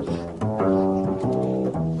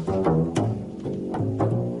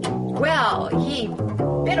 Well, he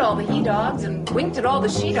bit all the he-dogs and winked at all the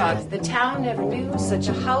she-dogs. The town never knew such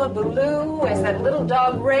a hullabaloo as that little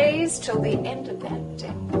dog raised till the end of that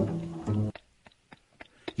day.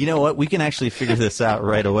 You know what? We can actually figure this out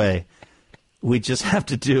right away. We just have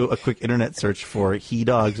to do a quick internet search for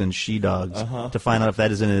he-dogs and she-dogs to find out if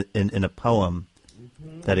that is in a poem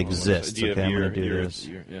that exists. Okay, I'm going to do this.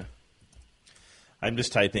 I'm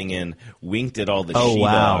just typing in winked at all the Wow.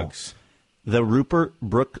 she-dogs. The Rupert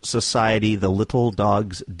Brooke Society, The Little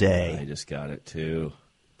Dog's Day. I just got it, too.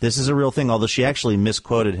 This is a real thing, although she actually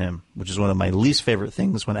misquoted him, which is one of my least favorite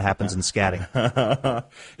things when it happens in scatting.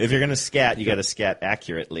 If you're going to scat, you got to scat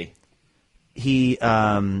accurately. He,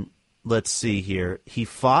 let's see here. He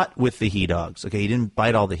fought with the he-dogs. Okay, he didn't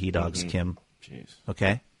bite all the he-dogs, Kim. Jeez.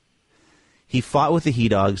 Okay? He fought with the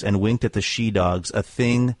he-dogs and winked at the she-dogs, a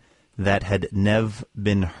thing that had never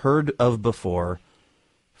been heard of before.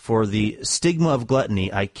 For the stigma of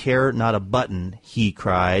gluttony, I care not a button, he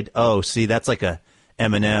cried. Oh, see, that's like a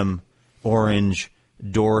Eminem orange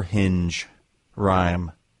door hinge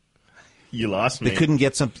rhyme. You lost me. They couldn't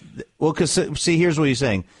get some. Well, because see, here's what he's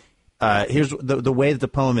saying. Here's the way that the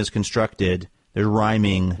poem is constructed. They're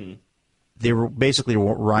rhyming. Mm-hmm. They're basically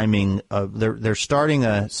rhyming. They're starting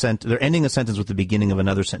a They're ending a sentence with the beginning of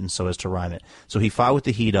another sentence so as to rhyme it. So he fought with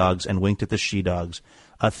the he-dogs and winked at the she-dogs,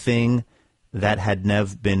 a thing that had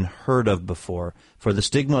never been heard of before. For the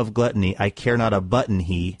stigma of gluttony, I care not a button,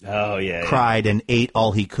 he cried and ate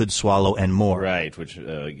all he could swallow and more. Right, which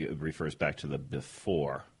refers back to the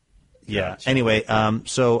before. Yeah. Anyway,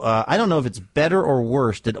 so I don't know if it's better or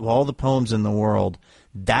worse that of all the poems in the world,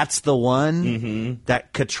 that's the one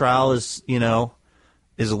that Cattrall is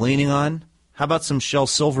leaning on. How about some Shel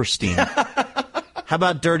Silverstein? How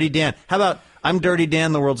about Dirty Dan? How about I'm Dirty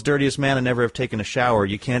Dan, the world's dirtiest man, and never have taken a shower.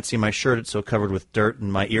 You can't see my shirt, it's so covered with dirt,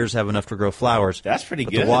 and my ears have enough to grow flowers. That's pretty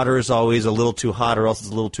but good. The water is always a little too hot or else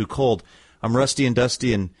it's a little too cold. I'm rusty and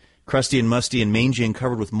dusty and crusty and musty and mangy and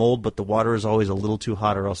covered with mold, but the water is always a little too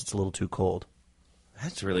hot or else it's a little too cold.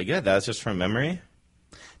 That's really good. That's just from memory?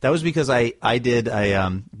 That was because I did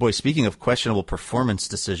boy, speaking of questionable performance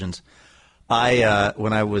decisions, I've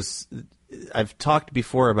talked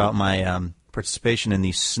before about my participation in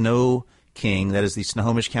the Snow King, that is the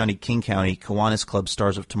Snohomish County, King County, Kiwanis Club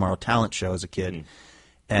Stars of Tomorrow talent show as a kid.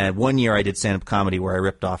 And one year I did stand-up comedy where I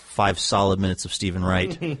ripped off 5 solid minutes of Stephen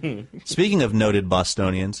Wright. Speaking of noted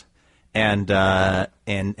Bostonians, and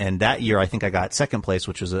that year I think I got second place,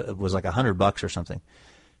 which was like $100 or something.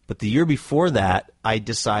 But the year before that, I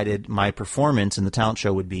decided my performance in the talent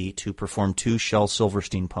show would be to perform 2 Shel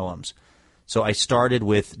Silverstein poems. So I started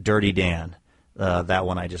with Dirty Dan. That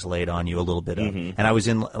one I just laid on you a little bit of, and I was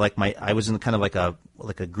in kind of like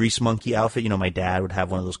a grease monkey outfit. My dad would have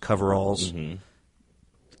one of those coveralls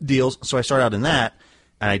deals. So I start out in that,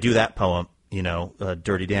 and I do that poem,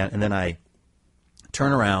 Dirty Dan, and then I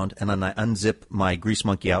turn around, and then I unzip my Grease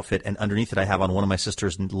Monkey outfit, and underneath it I have on one of my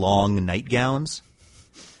sister's long nightgowns,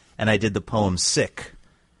 and I did the poem Sick,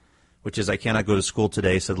 which is, I cannot go to school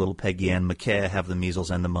today, said little Peggy Ann McKay. I have the measles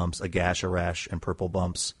and the mumps, a gash, a rash, and purple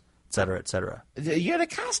bumps, etc., etc. You had a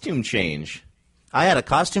costume change. I had a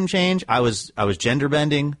costume change. I was gender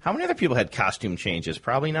bending. How many other people had costume changes?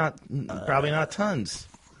 Probably not tons.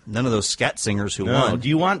 None of those scat singers who No. won. Do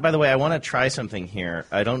you want? By the way, I want to try something here.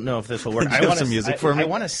 I don't know if this will work. Do you have some music for me? I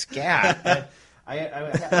want to scat. I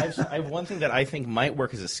have one thing that I think might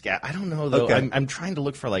work as a scat. I don't know though. Okay. I'm trying to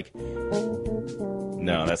look for like.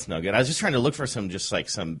 No, that's no good. I was just trying to look for some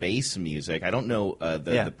bass music. I don't know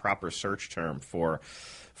the proper search term for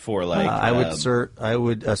like. I would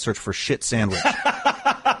search for shit sandwich.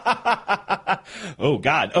 Oh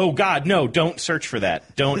God! No! Don't search for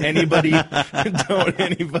that. Don't anybody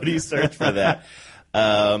search for that.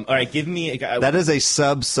 All right, give me. That is a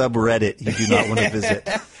subreddit you do not want to visit.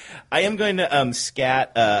 I am going to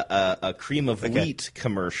scat a cream of wheat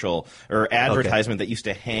commercial or advertisement that used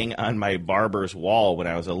to hang on my barber's wall when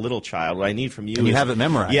I was a little child. What I need from you and you have it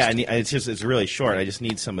memorized. Yeah, it's really short. I just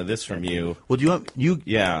need some of this from you. Well, do you want you?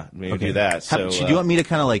 Yeah, maybe do that. So, do you want me to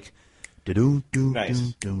kind of like?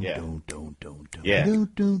 Nice. Yeah.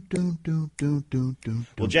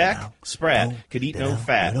 Well, Jack Sprat could eat no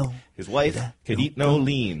fat. His wife could eat no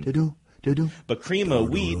lean. But cream of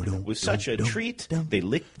wheat was such a treat, they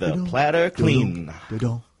licked the platter clean.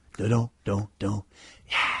 Hey,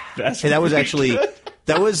 that was actually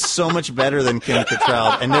that was so much better than Kim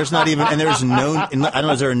Cattrall. And there's no. I don't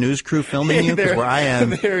know. Is there a news crew filming you? Because where I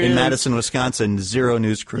am in Madison, Wisconsin, zero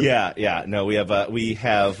news crew. Yeah. No, we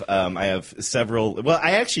have. I have several. Well,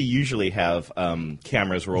 I actually usually have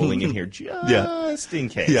cameras rolling in here just in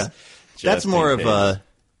case. Yeah, that's more of a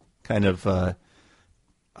kind of.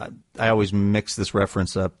 I always mix this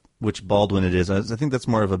reference up, which Baldwin it is. I think that's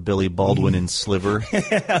more of a Billy Baldwin and Sliver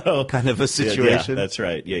kind of a situation. Yeah, that's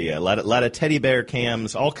right. Yeah. A lot of teddy bear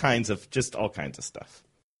cams, all kinds of stuff.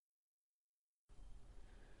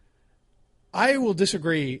 I will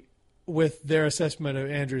disagree with their assessment of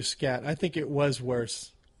Andrew's scat. I think it was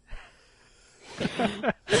worse.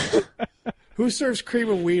 Who serves cream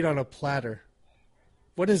of wheat on a platter?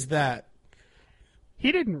 What is that?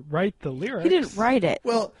 He didn't write the lyrics. He didn't write it.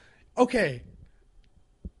 Well, okay.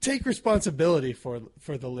 Take responsibility for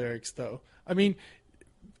the lyrics, though. I mean,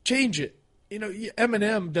 change it. You know,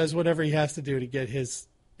 Eminem does whatever he has to do to get his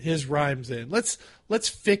rhymes in. Let's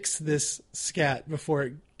fix this scat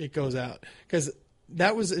before it goes out, because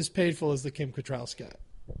that was as painful as the Kim Cattrall scat.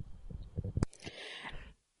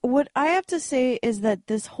 What I have to say is that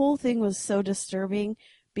this whole thing was so disturbing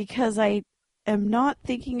because I am not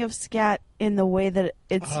thinking of scat in the way that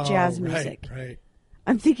it's jazz music. Right.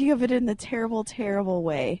 I'm thinking of it in the terrible, terrible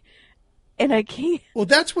way. And I can't. Well,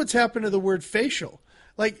 that's what's happened to the word facial.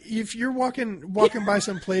 Like, if you're walking by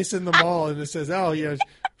some place in the mall and it says, oh, yeah,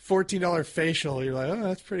 $14 facial, you're like, oh,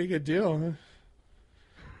 that's a pretty good deal.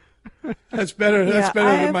 Huh? That's better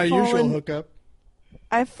than my usual hookup.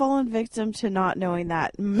 I've fallen victim to not knowing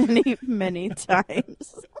that many, many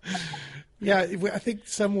times. Yeah, I think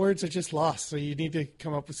some words are just lost, so you need to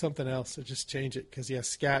come up with something else or just change it, because,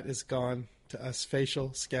 scat is gone to us.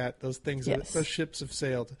 Facial, scat, those things, those ships have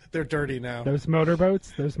sailed. They're dirty now. There's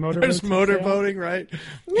motorboats. There's motorboating, right?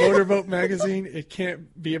 Motorboat magazine. It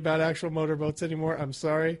can't be about actual motorboats anymore. I'm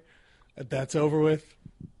sorry. That's over with.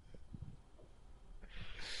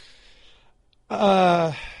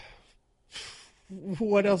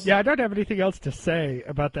 What else? Yeah, I don't have anything else to say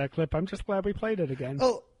about that clip. I'm just glad we played it again.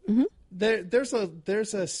 Oh, there's a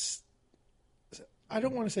I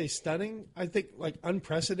don't want to say stunning. I think like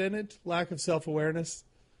unprecedented lack of self-awareness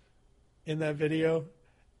in that video.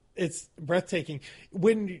 It's breathtaking.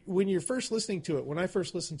 When you're first listening to it, when I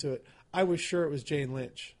first listened to it, I was sure it was Jane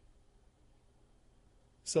Lynch.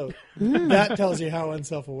 So that tells you how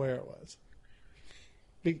unself-aware it was.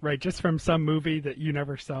 Right, just from some movie that you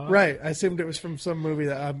never saw. Right, I assumed it was from some movie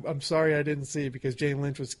that I'm sorry I didn't see, because Jane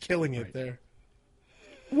Lynch was killing it there.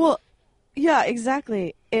 Well, yeah,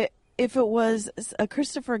 exactly. If it was a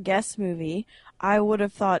Christopher Guest movie, I would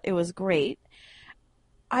have thought it was great.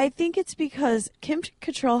 I think it's because Kim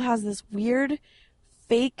Cattrall has this weird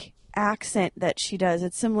fake accent that she does.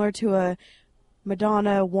 It's similar to a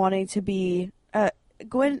Madonna wanting to be...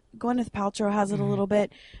 Gwyneth Paltrow has it a little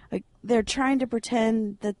bit. Like, they're trying to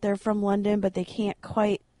pretend that they're from London, but they can't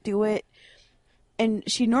quite do it. And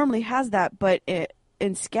she normally has that, but in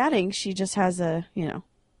scatting, she just has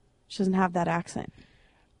she doesn't have that accent.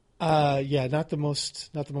 Yeah, not the most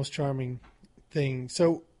charming thing.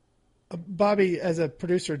 So, Bobby, as a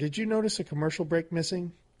producer, did you notice a commercial break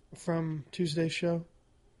missing from Tuesday's show?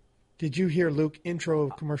 Did you hear Luke intro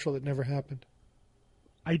a commercial that never happened?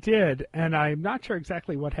 I did, and I'm not sure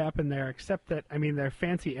exactly what happened there, except that, I mean, their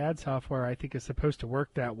fancy ad software, I think, is supposed to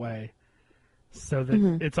work that way, so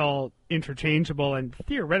that it's all interchangeable, and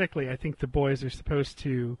theoretically, I think the boys are supposed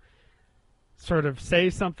to sort of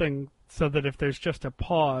say something so that if there's just a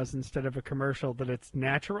pause instead of a commercial, that it's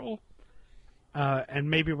natural, and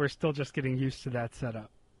maybe we're still just getting used to that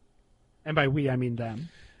setup. And by we, I mean them.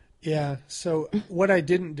 Yeah, so what I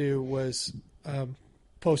didn't do was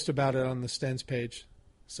post about it on the Stens page.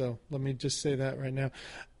 So let me just say that right now.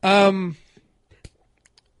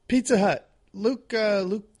 Pizza Hut. Luke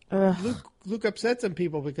upset some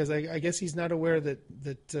people because I guess he's not aware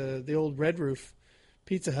that the old Red Roof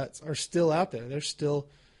Pizza Huts are still out there. They're still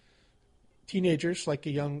teenagers like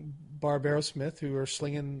a young Barb Aerosmith who are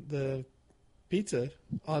slinging the pizza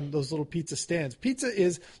on those little pizza stands.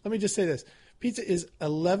 Let me just say this. Pizza is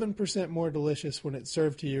 11% more delicious when it's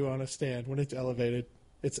served to you on a stand, when it's elevated.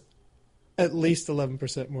 It's at least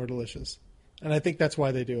 11% more delicious. And I think that's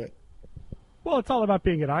why they do it. Well, it's all about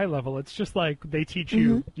being at eye level. It's just like they teach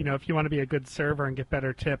you, if you want to be a good server and get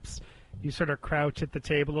better tips, you sort of crouch at the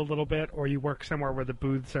table a little bit, or you work somewhere where the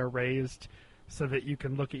booths are raised so that you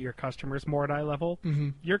can look at your customers more at eye level.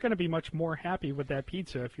 You're going to be much more happy with that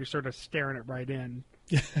pizza if you're sort of staring it right in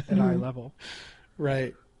at eye level.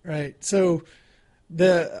 Right. So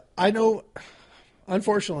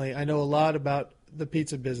unfortunately, I know a lot about the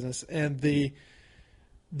pizza business, and the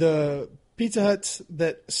Pizza Huts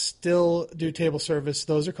that still do table service,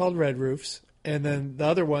 those are called Red Roofs, and then the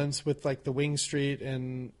other ones with like the Wing Street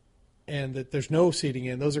and that there's no seating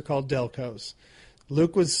in, those are called Delcos.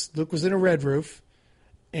 Luke was in a Red Roof,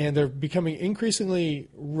 and they're becoming increasingly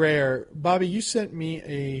rare. Bobby, you sent me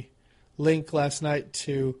a link last night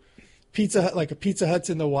to Pizza Hut, like a Pizza Hut's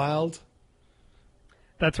in the wild.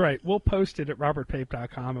 That's right. We'll post it at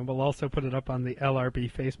robertpape.com, and we'll also put it up on the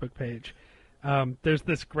LRB Facebook page. There's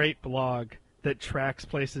this great blog that tracks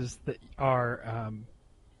places that are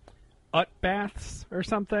Ut baths or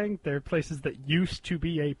something. They're places that used to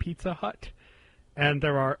be a Pizza Hut, and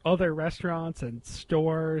there are other restaurants and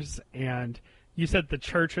stores, and you said the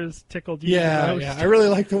churches tickled you the most. Yeah. I really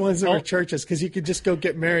like the ones that were churches because you could just go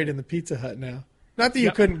get married in the Pizza Hut now. Not that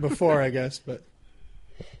you couldn't before, I guess, but...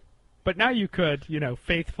 But now you could,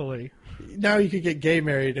 faithfully. Now you could get gay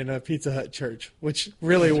married in a Pizza Hut church, which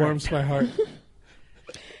really warms my heart.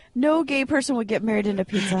 No gay person would get married in a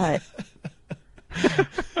Pizza Hut.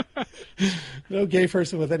 No gay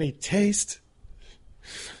person with any taste.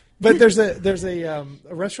 But there's a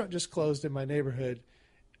restaurant just closed in my neighborhood,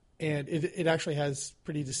 and it actually has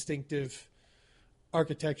pretty distinctive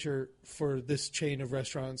architecture for this chain of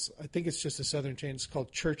restaurants. I think it's just a southern chain. It's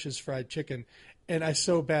called Church's Fried Chicken. And I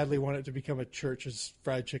so badly want it to become a Church's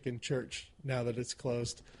Fried Chicken church now that it's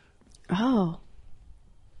closed. Oh.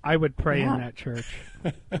 I would pray in that church.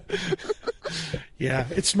 Yeah,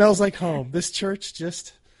 it smells like home. This church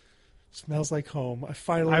just smells like home.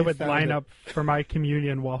 I would line up for my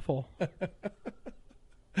communion waffle.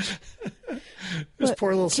 Just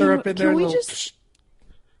pour a little syrup in there.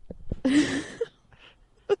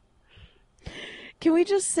 Can we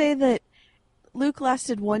just say that Luke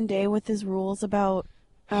lasted one day with his rules about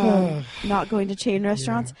not going to chain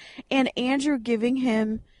restaurants, and Andrew giving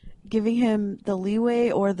him the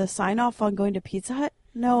leeway or the sign off on going to Pizza Hut?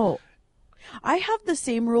 No. I have the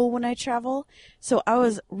same rule when I travel, so I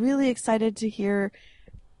was really excited to hear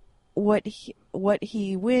what he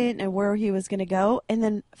went and where he was going to go, and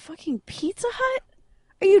then fucking Pizza Hut?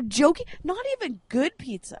 Are you joking? Not even good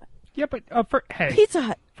pizza. Yeah, but hey, Pizza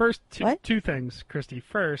Hut. First, two things, Christy.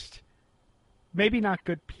 First, maybe not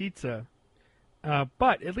good pizza,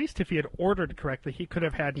 but at least if he had ordered correctly, he could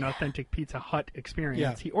have had an authentic Pizza Hut experience.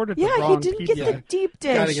 Yeah. He ordered the wrong pizza. He didn't get the deep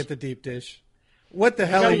dish. Got to get the deep dish. What the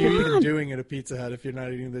hell are you even doing at a Pizza Hut if you're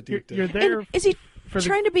not eating the deep dish? You're there. And is he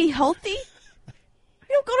trying to be healthy? You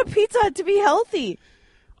don't go to Pizza Hut to be healthy.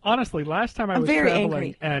 Honestly, last time I was very traveling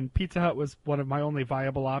angry. and Pizza Hut was one of my only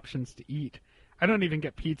viable options to eat, I don't even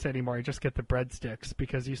get pizza anymore. I just get the breadsticks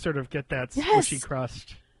because you sort of get that squishy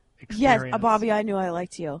crust experience. Yes, Bobby, I knew I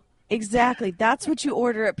liked you. Exactly. That's what you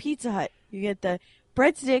order at Pizza Hut. You get the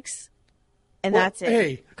breadsticks, and that's it.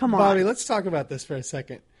 Hey, come on, Bobby, let's talk about this for a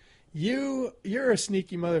second. You're a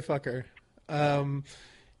sneaky motherfucker.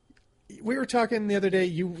 We were talking the other day.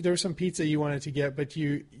 There was some pizza you wanted to get, but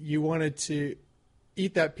you wanted to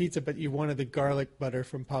eat that pizza, but you wanted the garlic butter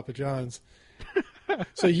from Papa John's.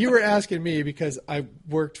 So you were asking me, because I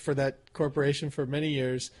worked for that corporation for many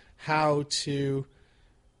years, how to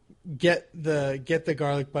get the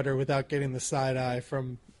garlic butter without getting the side eye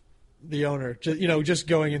from the owner. Just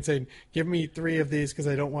going and saying, "Give me 3 of these because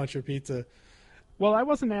I don't want your pizza." Well, I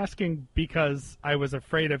wasn't asking because I was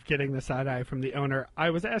afraid of getting the side eye from the owner.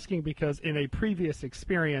 I was asking because in a previous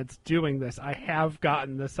experience doing this, I have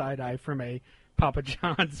gotten the side eye from a Papa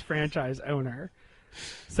John's franchise owner.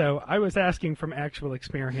 So I was asking from actual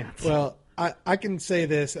experience. Well, I can say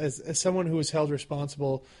this as someone who was held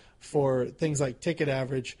responsible for things like ticket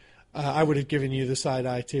average. I would have given you the side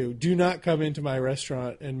eye too. Do not come into my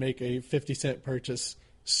restaurant and make a 50-cent purchase,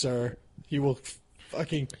 sir. You will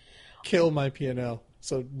fucking kill my P&L.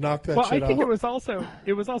 So knock that shit off. Well, I think it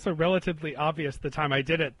was also relatively obvious the time I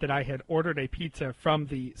did it that I had ordered a pizza from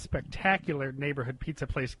the spectacular neighborhood pizza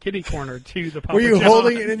place Kitty Corner to the Papa Were you John's.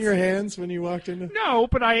 holding it in your hands when you walked in? No,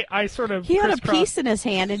 but I sort of He had a piece in his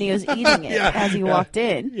hand and he was eating it as he walked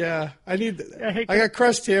in. Yeah, I hey, got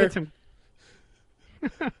crust here.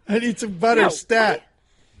 I need some butter stat.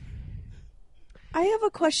 I have a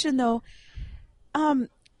question though.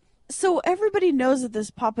 So everybody knows that this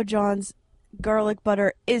Papa John's garlic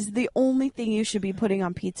butter is the only thing you should be putting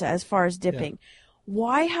on pizza as far as dipping. Yeah.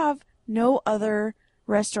 Why have no other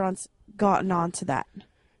restaurants gotten onto that?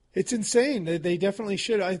 It's insane. They definitely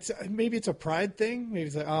should. Maybe it's a pride thing. Maybe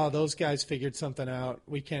it's like, oh, those guys figured something out.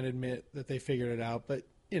 We can't admit that they figured it out. But,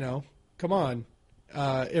 come on.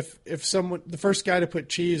 If the first guy to put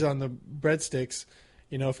cheese on the breadsticks,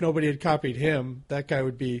 if nobody had copied him, that guy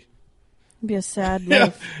would be... It'd be a sad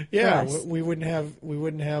life. Yeah. We wouldn't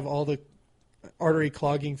have all the artery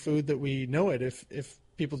clogging food that we know it if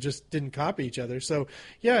people just didn't copy each other. So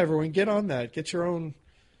yeah, everyone get on that. Get your own,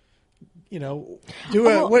 do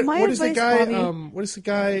a, what is the guy, Bobby, what is the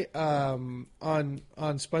guy, on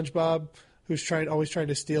SpongeBob who's always trying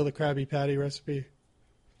to steal the Krabby Patty recipe?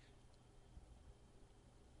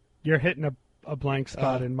 You're hitting a blank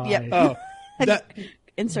spot in my, yep. Oh,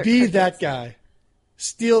 insert be crickets. that guy,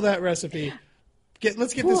 steal that recipe.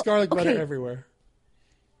 Let's get this garlic butter everywhere.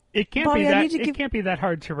 It can't Bobby, be that. It can't be that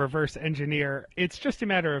hard to reverse engineer. It's just a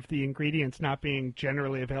matter of the ingredients not being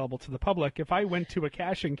generally available to the public. If I went to a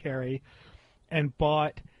cash and carry and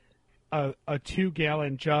bought a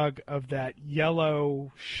 2-gallon jug of that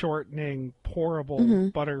yellow, shortening,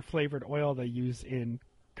 pourable butter flavored oil they use in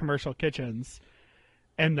commercial kitchens,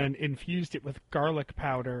 and then infused it with garlic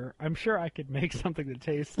powder, I'm sure I could make something that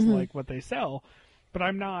tastes like what they sell. But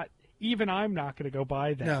I'm not going to go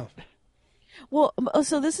buy that. No. Well,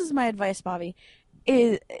 so this is my advice, Bobby,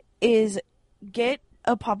 is get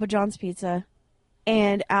a Papa John's pizza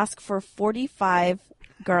and ask for 45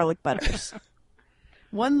 garlic butters.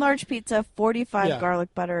 1 large pizza, 45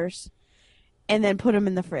 garlic butters, and then put them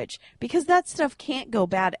in the fridge. Because that stuff can't go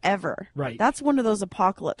bad ever. Right. That's one of those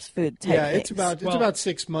apocalypse food type things. It's about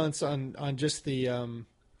 6 months on just the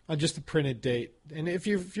printed date. And if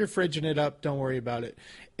you're fridging it up, don't worry about it.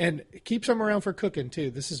 And keep some around for cooking, too.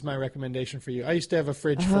 This is my recommendation for you. I used to have a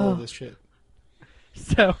fridge full of this shit.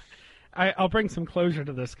 So I'll bring some closure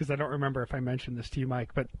to this because I don't remember if I mentioned this to you, Mike,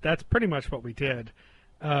 but that's pretty much what we did.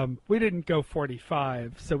 We didn't go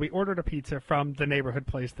 45, so we ordered a pizza from the neighborhood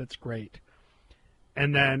place that's great.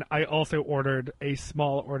 And then I also ordered a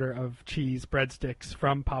small order of cheese breadsticks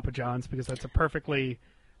from Papa John's because that's a perfectly,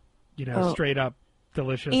 straight up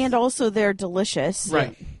delicious. And also they're delicious.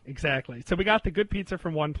 Right, exactly. So we got the good pizza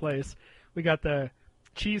from one place. We got the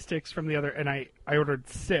cheese sticks from the other, and I ordered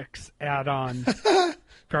 6 add-on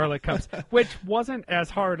garlic cups, which wasn't as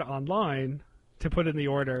hard online to put in the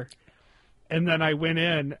order. And then I went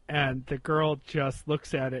in, and the girl just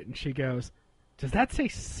looks at it, and she goes, "Does that say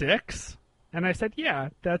 6?" And I said, "Yeah,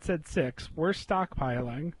 that said 6. We're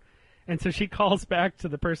stockpiling." And so she calls back to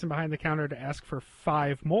the person behind the counter to ask for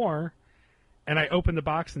 5 more. And I open the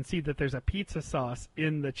box and see that there's a pizza sauce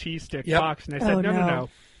in the cheese stick box. And I said, no.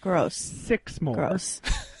 Gross. 6 more. Gross.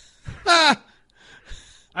 I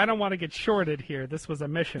don't want to get shorted here. This was a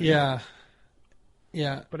mission. Yeah.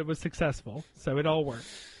 But it was successful, so it all worked.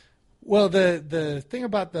 Well, the thing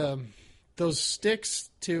about those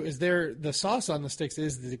sticks, too, is the sauce on the sticks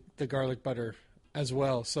is the garlic butter as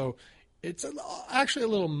well. So it's actually a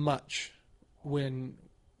little much when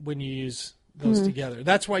you use those together.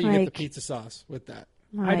 That's why you get the pizza sauce with that.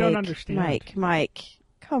 I don't understand. Mike,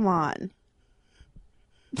 come on.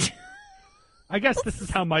 I guess this is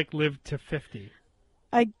how Mike lived to 50.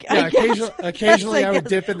 Occasionally I would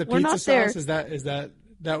dip in the pizza sauce. There.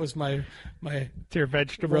 That was my it's your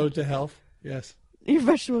vegetable road to health. Yes. Your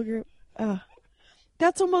vegetable group.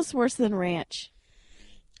 That's almost worse than ranch.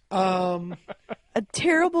 A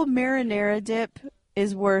terrible marinara dip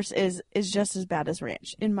is just as bad as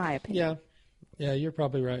ranch, in my opinion. Yeah, you're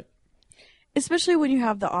probably right. Especially when you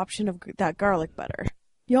have the option of that garlic butter.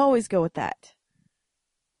 You always go with that.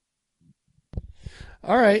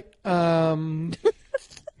 All right.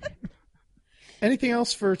 Anything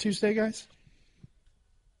else for Tuesday, guys?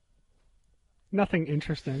 Nothing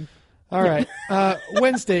interesting. All right.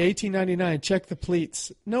 Wednesday, 1899. Check the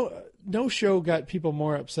pleats. No show got people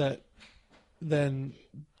more upset than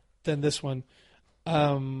this one.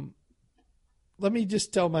 Let me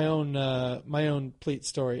just tell my own pleat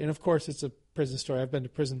story, and of course, it's a prison story. I've been to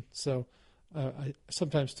prison, so I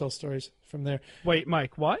sometimes tell stories from there. Wait,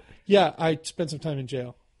 Mike, what? Yeah, I spent some time in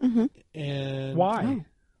jail. Mm-hmm. And why?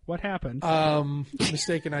 What happened?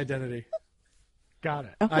 Mistaken identity. Got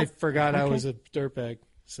it. I forgot I was a dirtbag.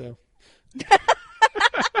 So.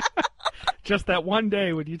 Just that one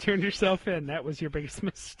day when you turned yourself in, that was your biggest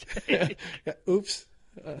mistake. Yeah, oops.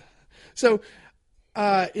 So,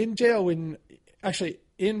 in jail,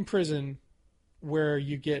 in prison, where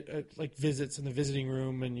you get like visits in the visiting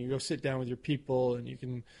room, and you go sit down with your people, and you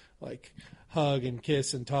can like hug and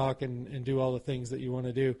kiss and talk and do all the things that you want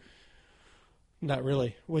to do. Not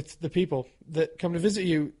really. With the people that come to visit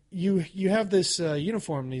you, you have this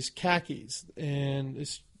uniform, these khakis, and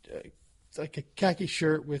it's like a khaki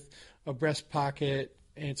shirt with a breast pocket,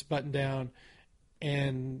 and it's buttoned down,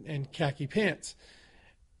 and khaki pants.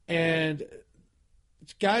 And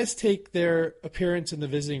guys take their appearance in the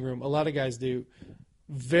visiting room, a lot of guys do,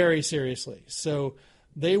 very seriously. So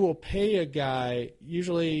they will pay a guy,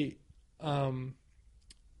 usually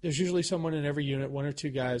there's usually someone in every unit, one or two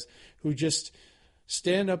guys, who just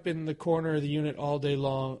stand up in the corner of the unit all day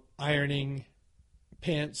long, ironing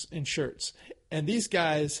pants and shirts. And these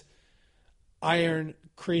guys iron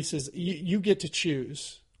creases. You get to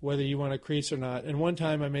choose whether you want a crease or not. And one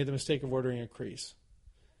time I made the mistake of ordering a crease.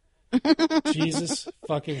 Jesus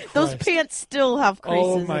fucking Christ. Those pants still have creases.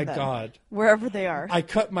 Oh my in them, God. wherever they are. I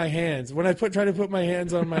cut my hands. When I tried to put my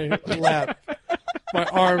hands on my lap, my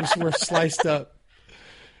arms were sliced up.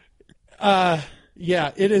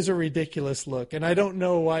 Yeah, it is a ridiculous look. And I don't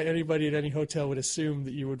know why anybody at any hotel would assume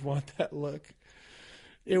that you would want that look.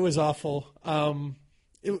 It was awful.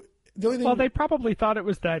 The only thing... Well, they probably thought it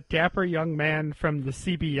was that dapper young man from the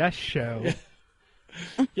CBS show.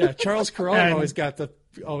 Yeah, Charles Carroll always got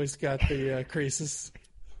the creases.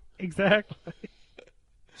 Exactly.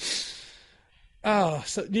 Oh,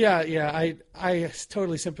 so yeah. I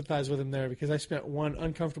totally sympathize with him there, because I spent one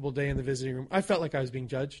uncomfortable day in the visiting room. I felt like I was being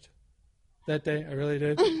judged that day. I really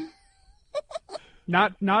did.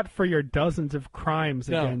 Not for your dozens of crimes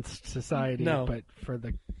against society, No. but for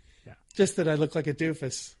the just that I look like a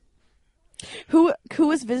doofus. Who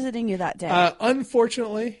was visiting you that day?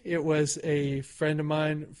 Unfortunately, it was a friend of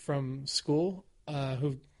mine from school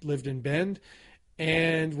who lived in Bend,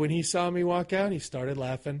 and when he saw me walk out, he started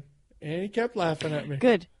laughing, and he kept laughing at me.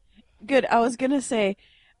 Good. I was gonna say,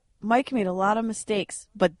 Mike made a lot of mistakes,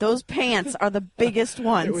 but those pants are the biggest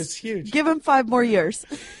ones. It was huge. Give him 5 more years.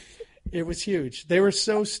 It was huge. They were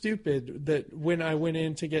so stupid that when I went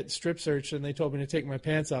in to get strip searched and they told me to take my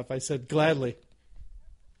pants off, I said, gladly.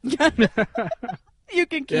 You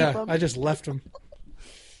can keep them. I just left them.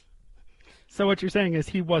 So what you're saying is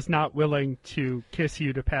he was not willing to kiss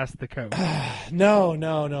you to pass the code. No.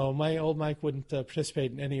 My old Mike wouldn't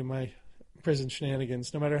participate in any of my prison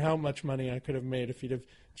shenanigans, no matter how much money I could have made if he'd have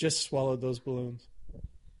just swallowed those balloons.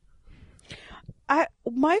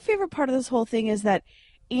 My favorite part of this whole thing is that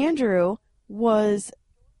Andrew was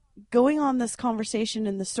going on this conversation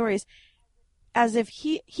in the stories as if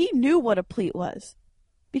he knew what a pleat was,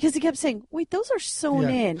 because he kept saying, wait, those are sewn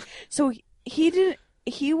in. So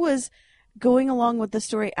he was going along with the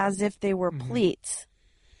story as if they were pleats.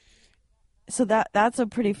 So that's a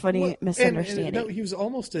pretty funny misunderstanding. And he was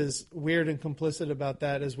almost as weird and complicit about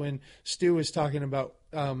that as when Stu was talking about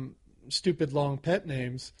stupid long pet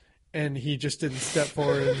names, and he just didn't step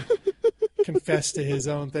forward and confess to his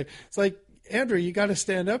own thing. It's like, Andrew, you got to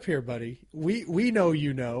stand up here, buddy. We know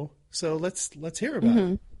you know, so let's hear about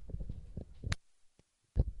it.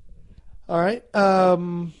 All right.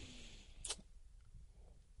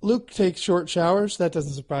 Luke takes short showers. That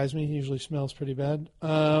doesn't surprise me. He usually smells pretty bad.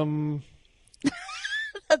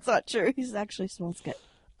 That's not true. He actually smells good.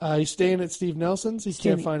 He's staying at Steve Nelson's. He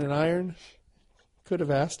can't find an iron. Could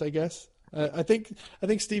have asked, I guess. I think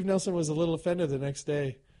Steve Nelson was a little offended the next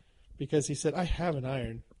day because he said, "I have an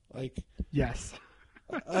iron." Like, yes,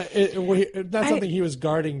 not something he was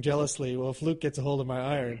guarding jealously. Well, if Luke gets a hold of my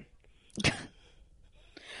iron.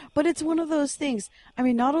 But it's one of those things. I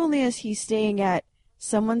mean, not only is he staying at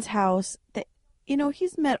someone's house that,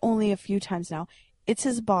 he's met only a few times now. It's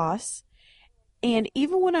his boss. And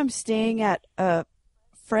even when I'm staying at a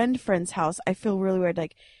friend's house, I feel really weird.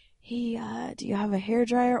 Like, hey, do you have a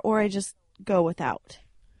hairdryer? Or I just go without.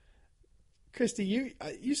 Christy,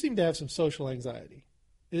 you seem to have some social anxiety.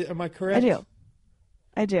 Am I correct?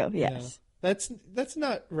 I do. Yes. Yeah. That's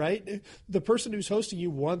not right. The person who's hosting you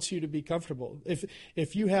wants you to be comfortable.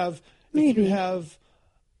 If you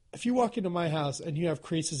walk into my house and you have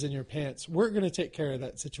creases in your pants, we're going to take care of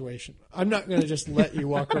that situation. I'm not going to just let you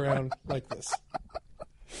walk around like this.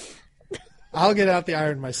 I'll get out the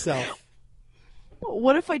iron myself.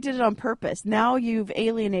 What if I did it on purpose? Now you've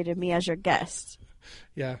alienated me as your guest.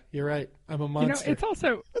 Yeah, you're right. I'm a monster.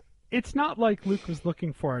 It's not like Luke was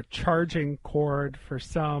looking for a charging cord for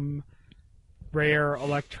some rare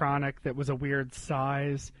electronic that was a weird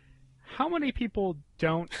size. How many people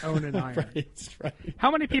don't own an iron? Right.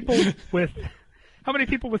 How many people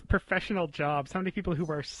with professional jobs? How many people who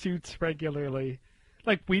wear suits regularly?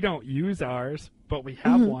 Like, we don't use ours, but we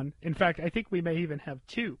have one. In fact, I think we may even have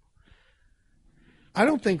two. I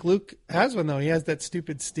don't think Luke has one, though. He has that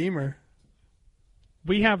stupid steamer.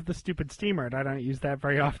 We have the stupid steamer, and I don't use that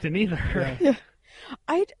very often either. Yeah.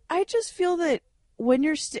 I just feel that when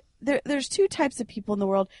you're there's two types of people in the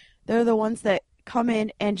world. They're the ones that come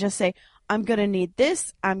in and just say, I'm going to need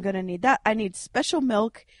this, I'm going to need that. I need special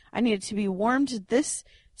milk. I need it to be warmed to this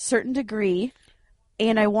certain degree,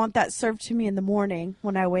 and I want that served to me in the morning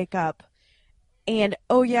when I wake up. And,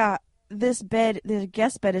 oh, yeah, this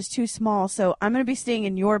guest bed is too small, so I'm going to be staying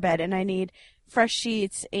in your bed, and I need fresh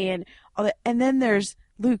sheets and all that. And then there's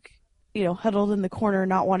Luke, huddled in the corner,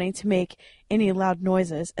 not wanting to make any loud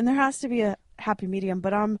noises. And there has to be a happy medium,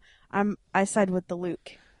 but I side with the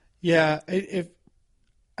Luke. Yeah,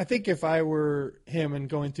 I think if I were him and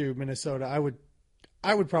going through Minnesota,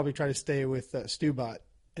 I would probably try to stay with Stewbot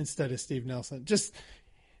instead of Steve Nelson. Just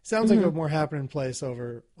sounds like a more happening place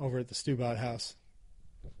over at the Stewbot house.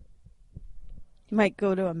 You might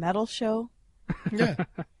go to a metal show. Yeah.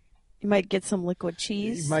 You might get some liquid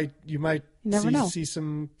cheese. You might never know. See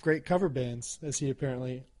some great cover bands, as he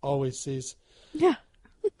apparently always sees. Yeah.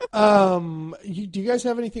 Do you guys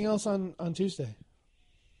have anything else on Tuesday?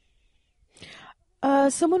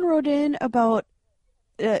 Someone wrote in about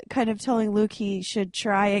kind of telling Luke he should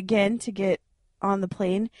try again to get on the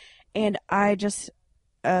plane. And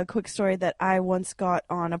a quick story that I once got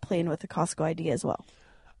on a plane with a Costco ID as well.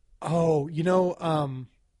 Oh,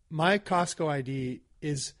 my Costco ID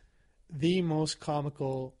is the most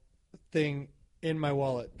comical thing in my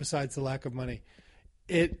wallet besides the lack of money.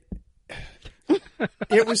 It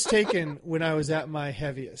was taken when I was at my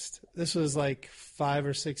heaviest. This was like 5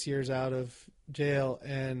 or 6 years out of jail,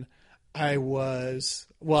 and I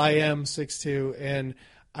am 6'2", and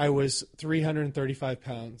I was 335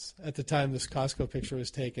 pounds at the time this Costco picture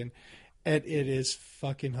was taken, and it is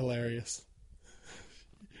fucking hilarious.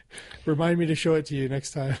 Remind me to show it to you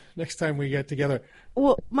next time we get together.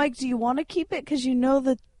 Well, Mike, do you want to keep it? Because you know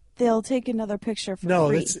that they'll take another picture for free. No,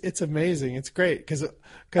 it's amazing. It's great because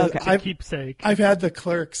keepsake. I have had the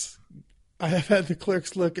clerks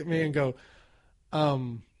look at me and go,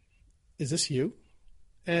 "Is this you?"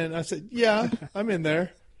 And I said, "Yeah, I'm in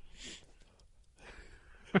there."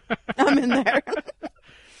 I'm in there.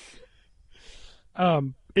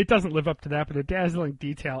 It doesn't live up to that, but a dazzling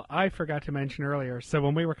detail I forgot to mention earlier. So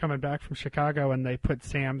when we were coming back from Chicago and they put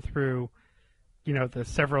Sam through, the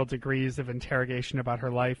several degrees of interrogation about her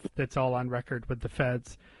life that's all on record with the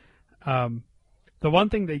feds, the one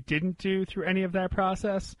thing they didn't do through any of that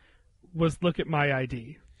process was look at my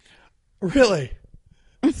ID. Really?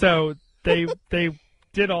 So they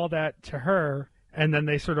did all that to her, and then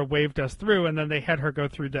they sort of waved us through, and then they had her go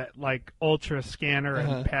through that like ultra scanner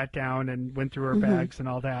and pat down and went through her bags and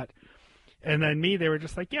all that. And then they were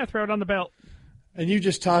just like, yeah, throw it on the belt. And you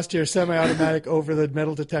just tossed your semi-automatic over the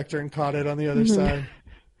metal detector and caught it on the other side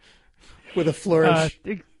with a flourish.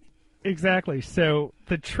 Exactly. So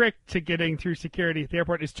the trick to getting through security at the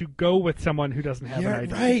airport is to go with someone who doesn't have an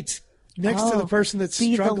ID. Right. Next to the person that's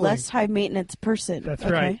struggling. Be the less high maintenance person. That's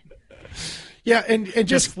right. Yeah, and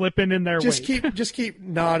just slipping in there. Just keep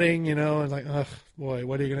nodding, and like, oh boy,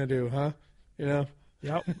 what are you gonna do, huh?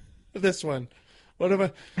 Yep. This one. What if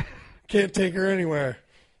I can't take her anywhere?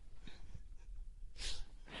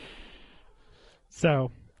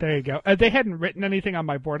 So there you go. They hadn't written anything on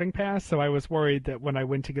my boarding pass, so I was worried that when I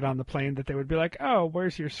went to get on the plane that they would be like, "Oh,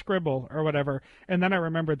 where's your scribble?" or whatever. And then I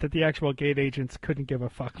remembered that the actual gate agents couldn't give a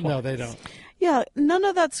fuck. No, they don't. Yeah, none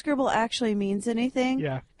of that scribble actually means anything.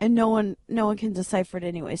 Yeah, and no one can decipher it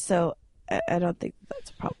anyway. So I don't think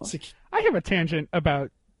that's a problem. I have a tangent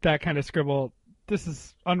about that kind of scribble. This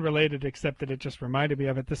is unrelated, except that it just reminded me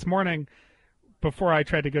of it this morning. Before I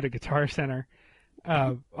tried to go to Guitar Center,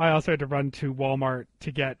 I also had to run to Walmart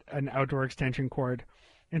to get an outdoor extension cord.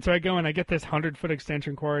 And so I go and I get this 100-foot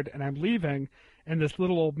extension cord, and I'm leaving, and this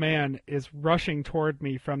little old man is rushing toward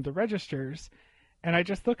me from the registers. And I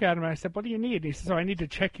just look at him and I said, "What do you need?" And he says, "Oh, I need to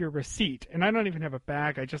check your receipt." And I don't even have a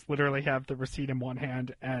bag. I just literally have the receipt in one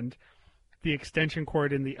hand and the extension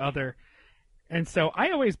cord in the other. And so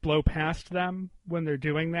I always blow past them when they're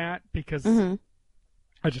doing that because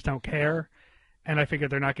I just don't care. And I figure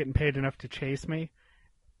they're not getting paid enough to chase me,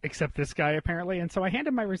 except this guy apparently. And so I hand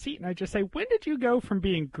him my receipt and I just say, "When did you go from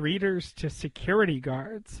being greeters to security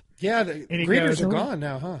guards?" Yeah, the greeters are gone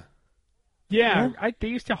now, huh? Yeah, they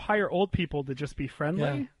used to hire old people to just be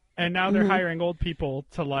friendly, and now they're hiring old people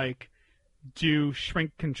to like do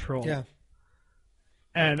shrink control. Yeah,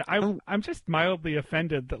 and I'm just mildly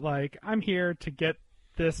offended that like I'm here to get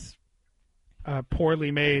this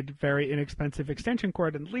poorly made, very inexpensive extension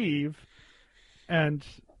cord and leave, and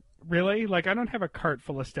really, like I don't have a cart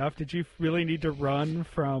full of stuff. Did you really need to run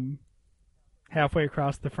from halfway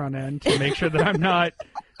across the front end to make sure that I'm not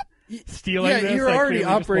stealing this? You're like, already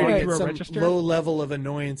operating at some register? low level of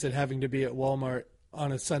annoyance at having to be at Walmart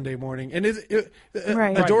on a Sunday morning. And it's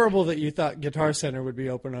adorable that you thought Guitar Center would be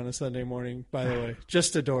open on a Sunday morning, by the way.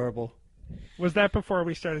 Just adorable. Was that before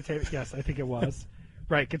we started taping? Yes, I think it was.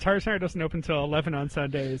 Right, Guitar Center doesn't open until 11 on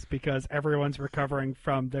Sundays because everyone's recovering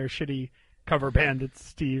from their shitty cover band that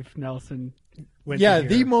Steve Nelson went to hear.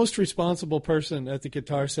 The most responsible person at the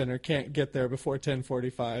Guitar Center can't get there before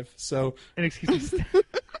 10:45. So, and excuse me,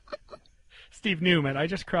 Steve Newman. I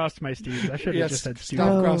just crossed my Steves. I should have just said Steve.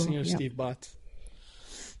 Stop crossing your Steve bots.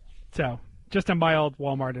 So, just a mild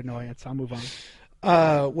Walmart annoyance. I'll move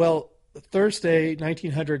on. Well, Thursday,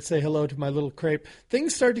 1900, say hello to my little crepe.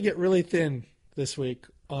 Things start to get really thin this week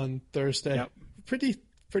on Thursday. Yep.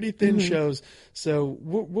 Pretty thin shows. So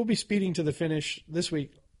we'll be speeding to the finish this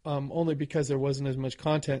week, only because there wasn't as much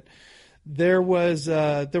content. There was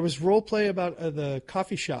role play about the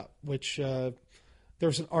coffee shop, which there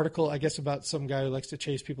was an article, I guess, about some guy who likes to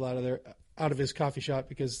chase people out of his coffee shop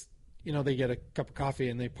because they get a cup of coffee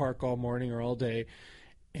and they park all morning or all day,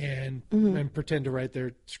 and pretend to write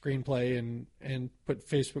their screenplay and put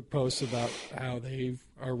Facebook posts about how they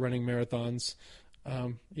are running marathons,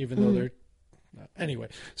 even though they're anyway.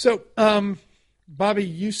 So, Bobby,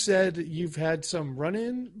 you said you've had some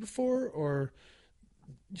run-in before, or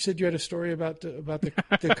you said you had a story about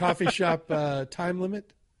the coffee shop time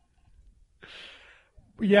limit.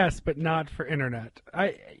 Yes, but not for internet.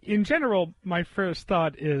 In general, my first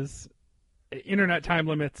thought is internet time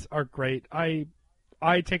limits are great. I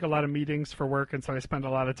take a lot of meetings for work, and so I spend a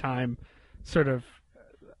lot of time sort of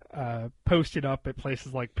posted up at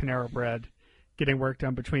places like Panera Bread, getting work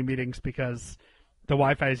done between meetings because the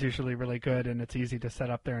Wi-Fi is usually really good and it's easy to set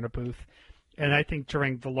up there in a booth. And I think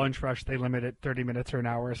during the lunch rush, they limit it 30 minutes or an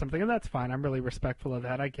hour or something, and that's fine. I'm really respectful of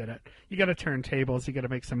that. I get it. You got to turn tables. You got to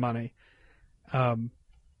make some money.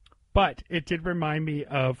 But it did remind me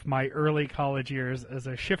of my early college years as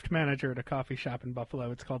a shift manager at a coffee shop in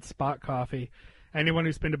Buffalo. It's called Spot Coffee. Anyone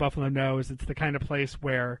who's been to Buffalo knows it's the kind of place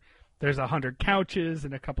where there's 100 couches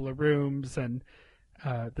and a couple of rooms, and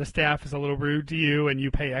the staff is a little rude to you, and you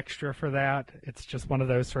pay extra for that. It's just one of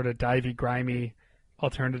those sort of divey, grimy,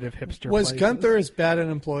 alternative hipster Was places. Gunther as bad an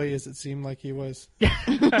employee as it seemed like he was?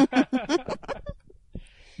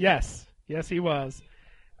 Yes, he was.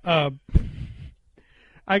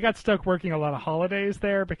 I got stuck working a lot of holidays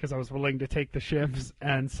there because I was willing to take the shifts,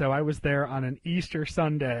 and so I was there on an Easter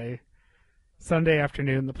Sunday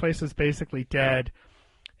afternoon. The place was basically dead,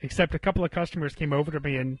 except a couple of customers came over to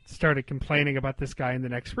me and started complaining about this guy in the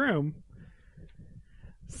next room.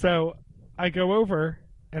 So I go over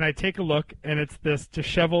and I take a look, and it's this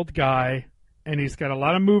disheveled guy, and he's got a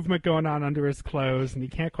lot of movement going on under his clothes, and you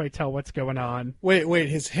can't quite tell what's going on. Wait,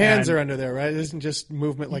 his hands are under there, right? It isn't just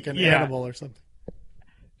movement like an animal or something.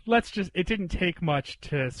 It didn't take much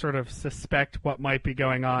to sort of suspect what might be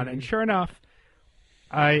going on, and sure enough,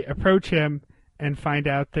 I approach him and find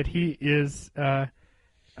out that he is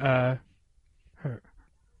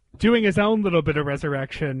doing his own little bit of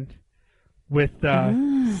resurrection with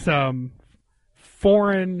some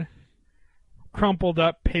foreign crumpled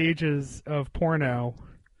up pages of porno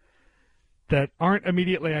that aren't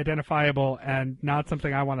immediately identifiable and not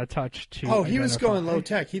something I want to touch to Oh, he was identify. going low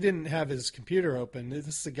tech. He didn't have his computer open. This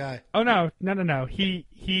is the guy. Oh, no.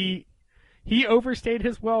 He overstayed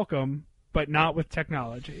his welcome, but not with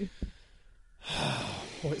technology.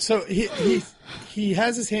 So he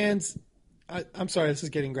has his hands. I'm sorry, this is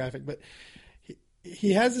getting graphic, but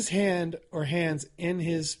he has his hand or hands in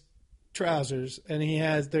his trousers, and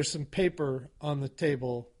there's some paper on the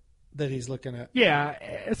table that he's looking at. Yeah,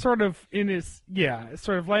 it's sort of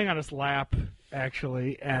laying on his lap,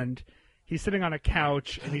 actually, and he's sitting on a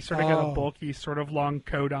couch, and he's sort of got a bulky, sort of long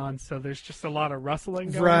coat on, so there's just a lot of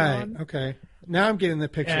rustling going on. Right, okay. Now I'm getting the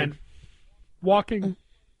picture. And walking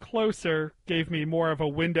closer gave me more of a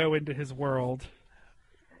window into his world.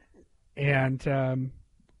 And,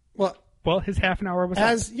 well, his half an hour was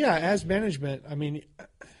as management, I mean,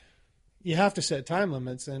 you have to set time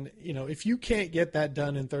limits. And, if you can't get that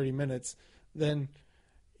done in 30 minutes, then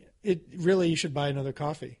you should buy another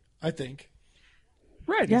coffee, I think.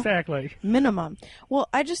 Right, yeah. Exactly. Minimum. Well,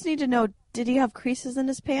 I just need to know, did he have creases in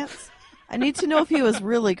his pants? I need to know if he was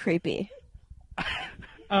really creepy.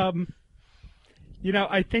 I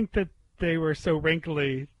think that they were so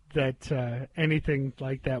wrinkly that anything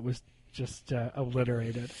like that was just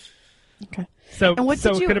obliterated. Okay. So, and what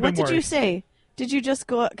did you say? Did you just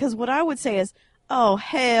go? Because what I would say is, oh,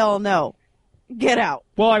 hell no. Get out.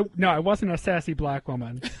 Well, I wasn't a sassy black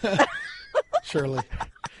woman. Surely.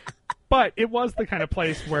 But it was the kind of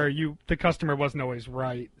place where the customer wasn't always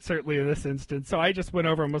right, certainly in this instance. So I just went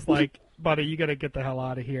over and was like, buddy, you got to get the hell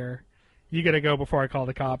out of here. You got to go before I call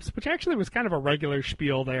the cops, which actually was kind of a regular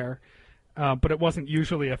spiel there. But it wasn't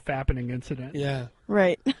usually a fappening incident. Yeah.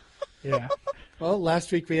 Right. Yeah. Well,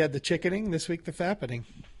 last week we had the chickening. This week the fappening.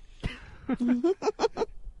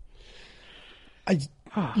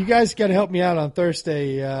 You guys got to help me out on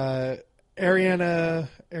Thursday.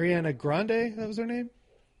 Ariana Grande, that was her name?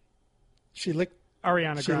 She licked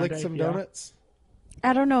some donuts.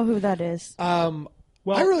 I don't know who that is. Well,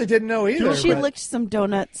 I really didn't know either. She licked some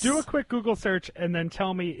donuts. Do a quick Google search and then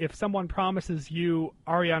tell me if someone promises you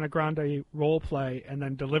Ariana Grande role play and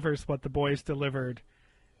then delivers what the boys delivered,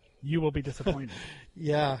 you will be disappointed.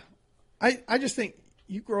 Yeah. I just think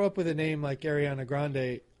you grow up with a name like Ariana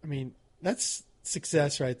Grande, I mean, that's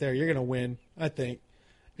success right there. You're going to win, I think.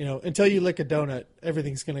 Until you lick a donut,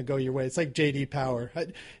 everything's going to go your way. It's like J.D. Power.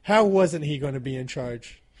 How wasn't he going to be in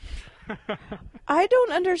charge? I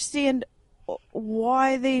don't understand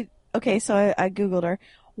why they... Okay, so I Googled her.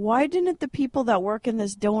 Why didn't the people that work in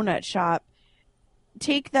this donut shop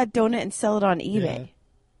take that donut and sell it on eBay? Yeah.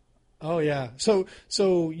 Oh, yeah. So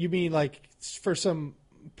you mean like for some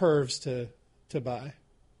pervs to buy?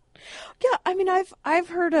 Yeah, I mean, I've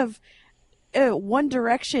heard of... One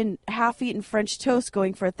Direction half-eaten French toast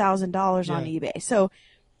going for $1,000 on eBay. So,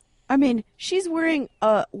 I mean, she's wearing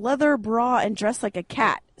a leather bra and dressed like a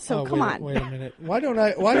cat. So come on. Wait a minute. Why don't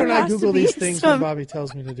I Google these things when Bobby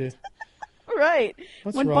tells me to do? Right.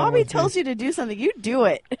 When Bobby tells you to do something, you do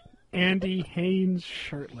it. Andy Haynes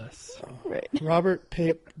shirtless. Right.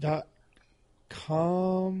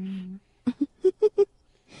 RobertPape.com.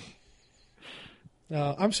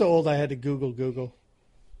 No, I'm so old I had to Google.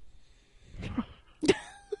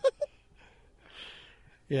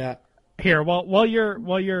 Yeah. Here, while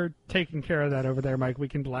you're taking care of that over there, Mike, we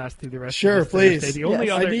can blast through the rest. Sure, of this please. Thursday.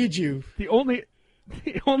 I need you. The only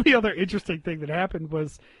other interesting thing that happened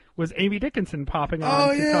was Amy Dickinson popping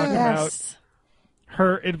on to talk about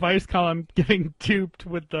her advice column getting duped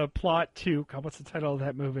with the plot to what's the title of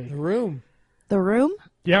that movie? The Room. The Room?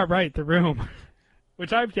 Yeah, right, The Room,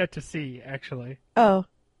 which I've yet to see actually. Oh,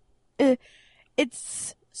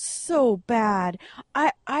 it's so bad.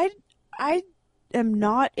 I am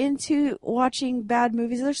not into watching bad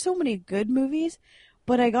movies. There's so many good movies,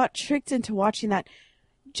 but I got tricked into watching that.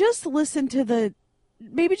 Just listen to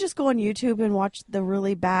maybe just go on YouTube and watch the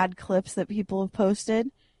really bad clips that people have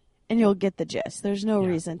posted, and you'll get the gist. There's no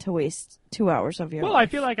reason to waste 2 hours of your life. I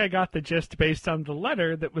feel like I got the gist based on the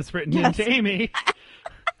letter that was written into Amy.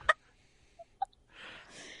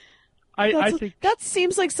 I think that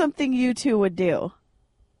seems like something you two would do.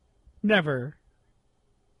 Never.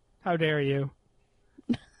 How dare you?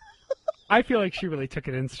 I feel like she really took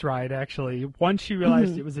it in stride, actually. Once she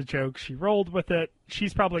realized it was a joke, she rolled with it.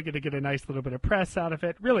 She's probably going to get a nice little bit of press out of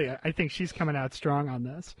it. Really, I think she's coming out strong on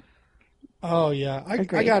this. Oh, yeah. I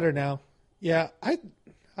got her now. Yeah, I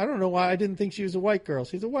don't know why I didn't think she was a white girl.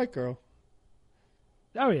 She's a white girl.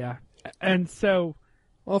 Oh, yeah. And so...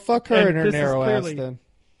 Well, fuck her and her narrow ass, then.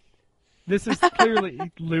 This is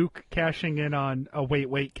clearly Luke cashing in on a Wait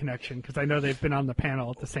Wait connection, because I know they've been on the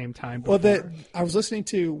panel at the same time before. Well, I was listening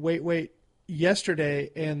to Wait Wait yesterday,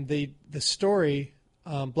 and the story,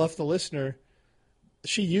 Bluff the Listener,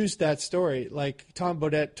 she used that story. Like, Tom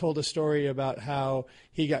Bodett told a story about how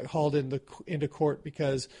he got hauled into court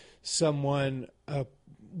because someone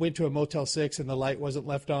went to a Motel 6 and the light wasn't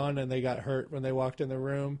left on, and they got hurt when they walked in the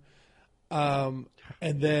room.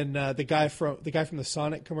 And then the guy from the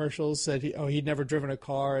Sonic commercials said he'd never driven a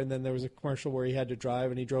car, and then there was a commercial where he had to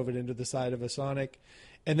drive, and he drove it into the side of a Sonic.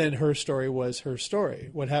 And then her story was her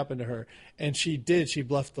story, what happened to her. And she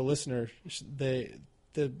bluffed the listener. The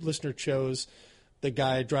listener chose the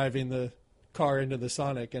guy driving the car into the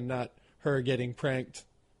Sonic and not her getting pranked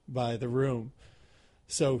by The Room.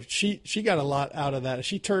 So she got a lot out of that.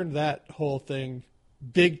 She turned that whole thing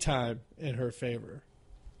big time in her favor.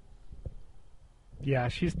 Yeah,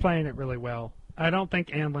 she's playing it really well. I don't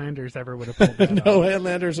think Ann Landers ever would have pulled that No, off. Ann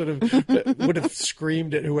Landers would have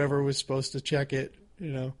screamed at whoever was supposed to check it,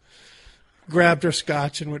 grabbed her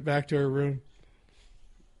scotch and went back to her room.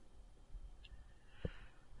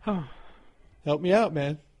 Help me out,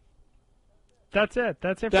 man. That's it.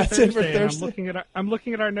 That's it for Thursday. And I'm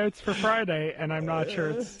looking at our notes for Friday, and I'm not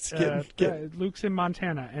sure it's Luke's in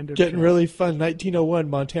Montana. Getting really fun. 1901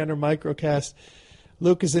 Montana Microcast.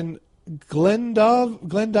 Luke is in Glendive.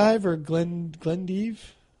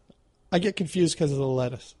 I get confused because of the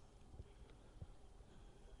lettuce.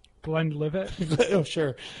 Glenlivet? Oh,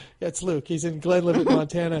 sure. That's Luke. He's in Glenlivet,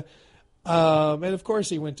 Montana. And, of course,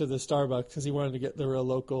 he went to the Starbucks because he wanted to get the real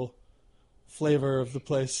local flavor of the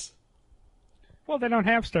place. Well, they don't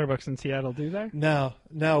have Starbucks in Seattle, do they? No.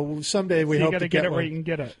 Someday we hope to get it one. where you can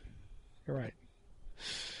get it. You're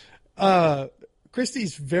right.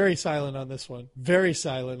 Christy's very silent on this one. Very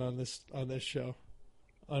silent on this show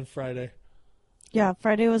on Friday. Yeah,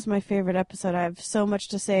 Friday was my favorite episode. I have so much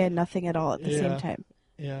to say and nothing at all at the same time.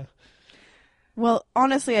 Yeah. Well,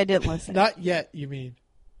 honestly, I didn't listen. Not yet, you mean?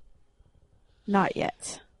 Not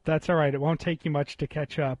yet. That's all right. It won't take you much to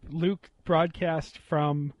catch up. Luke broadcast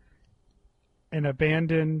from an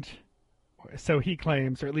abandoned, so he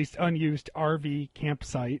claims, or at least unused RV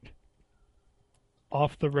campsite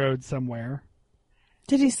off the road somewhere.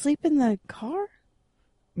 Did he sleep in the car?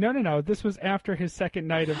 No. This was after his second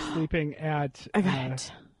night of sleeping at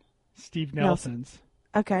Steve Nelson's.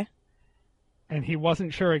 Okay. And he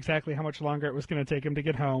wasn't sure exactly how much longer it was going to take him to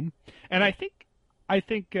get home. And I think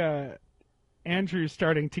Andrew's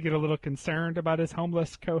starting to get a little concerned about his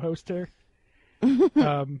homeless co-hoster.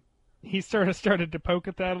 He sort of started to poke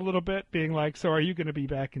at that a little bit, being like, so are you going to be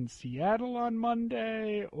back in Seattle on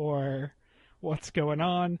Monday, or what's going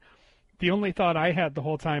on? The only thought I had the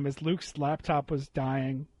whole time is Luke's laptop was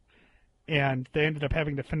dying, and they ended up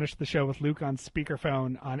having to finish the show with Luke on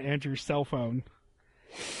speakerphone on Andrew's cell phone,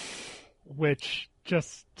 which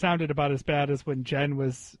just sounded about as bad as when Jen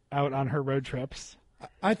was out on her road trips.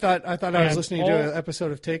 I thought I was listening to an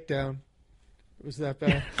episode of Takedown. It was that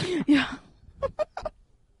bad. Yeah.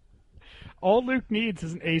 All Luke needs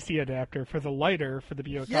is an AC adapter for the lighter for the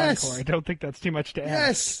Buick Encore. I don't think that's too much to ask.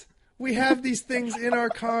 Yes, we have these things in our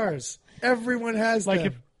cars. Everyone has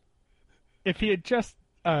them. If he had just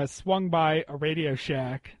swung by a Radio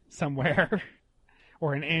Shack somewhere,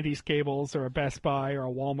 or an Andy's Cables, or a Best Buy, or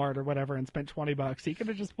a Walmart, or whatever, and spent $20, he could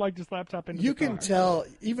have just plugged his laptop into the car. You can tell,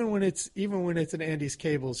 even when it's an Andy's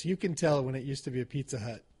Cables, you can tell when it used to be a Pizza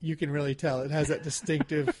Hut. You can really tell. It has that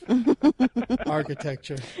distinctive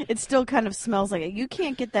architecture. It still kind of smells like it. You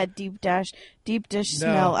can't get that deep dish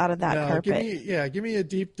smell out of that carpet. Give me a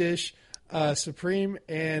deep dish, Supreme,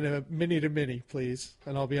 and a mini to mini, please,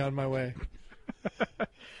 and I'll be on my way.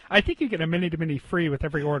 I think you get a mini to mini free with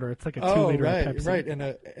every order. It's like a 2-liter of Pepsi. Right, and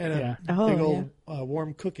a big old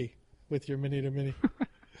warm cookie with your mini to mini.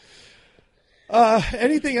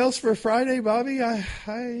 Anything else for Friday, Bobby?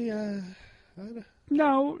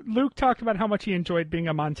 No, Luke talked about how much he enjoyed being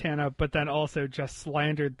in Montana, but then also just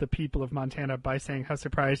slandered the people of Montana by saying how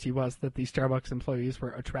surprised he was that the Starbucks employees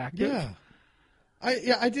were attractive. Yeah.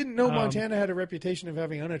 I didn't know Montana had a reputation of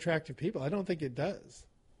having unattractive people. I don't think it does.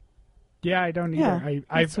 Yeah, I don't either.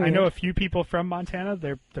 I know a few people from Montana.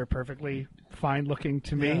 They're perfectly fine looking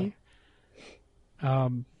to me.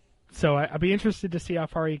 So I'll be interested to see how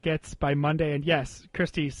far he gets by Monday. And yes,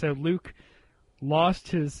 Christy, so Luke lost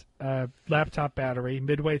his laptop battery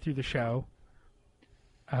midway through the show.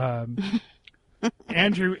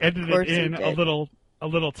 Andrew edited in a little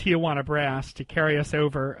Tijuana brass to carry us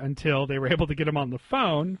over until they were able to get him on the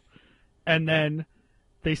phone, and then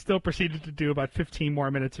they still proceeded to do about 15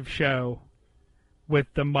 more minutes of show with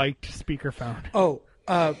the mic'd speakerphone. Oh,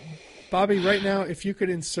 Bobby, right now, if you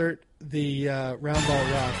could insert the round ball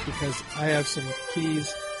rock, because I have some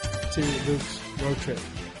keys to Luke's road trip.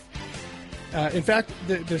 In fact,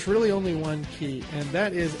 there's really only one key, and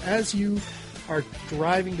that is as you are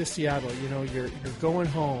driving to Seattle, you're going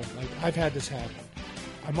home. Like, I've had this happen.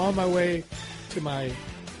 I'm on my way to my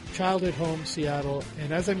childhood home, Seattle,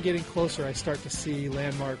 and as I'm getting closer, I start to see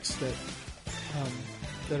landmarks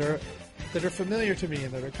that are familiar to me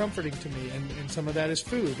and that are comforting to me, and some of that is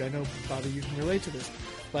food. I know, Bobby, you can relate to this.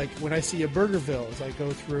 Like when I see a Burgerville as I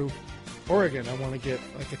go through Oregon, I want to get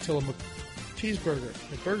like a Tillamook cheeseburger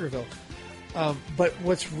at Burgerville. But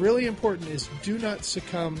what's really important is do not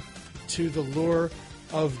succumb to the lure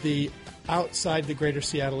of the outside the greater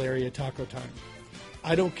Seattle area taco time.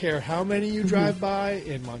 I don't care how many you drive by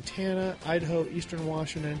in Montana, Idaho, Eastern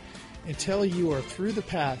Washington, until you are through the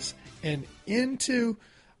pass and into,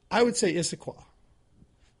 I would say, Issaquah.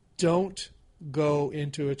 Don't go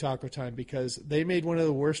into a Taco Time because they made one of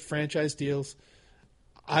the worst franchise deals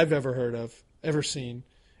I've ever heard of, ever seen.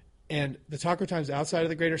 And the Taco Times outside of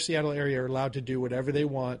the greater Seattle area are allowed to do whatever they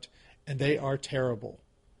want, and they are terrible.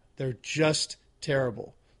 They're just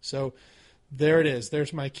terrible. So there it is.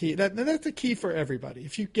 There's my key. That's the key for everybody.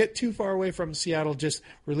 If you get too far away from Seattle, just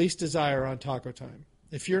release Desire on Taco Time.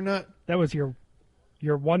 If you're not... That was your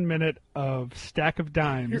 1 minute of stack of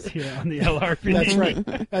dimes here on the LRB. That's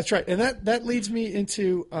right. That's right. And that leads me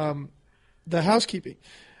into the housekeeping.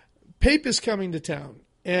 Pape is coming to town,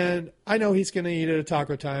 and I know he's going to eat at a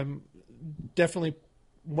Taco Time. Definitely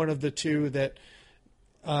one of the two that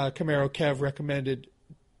Camaro Kev recommended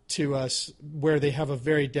to us, where they have a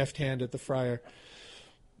very deft hand at the fryer.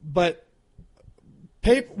 But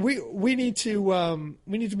Pape, we need to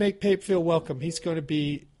make Pape feel welcome. He's going to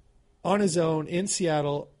be on his own in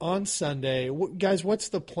Seattle on Sunday. Guys, what's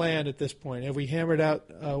the plan at this point? Have we hammered out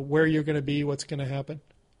where you're going to be, what's going to happen?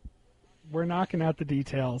 We're knocking out the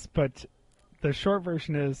details, but the short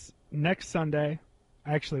version is next Sunday,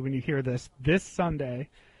 actually when you hear this Sunday,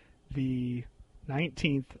 the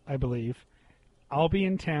 19th, I believe, I'll be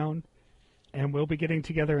in town, and we'll be getting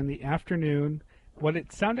together in the afternoon. What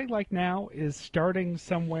it's sounding like now is starting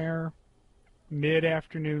somewhere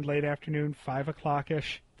mid-afternoon, late afternoon, 5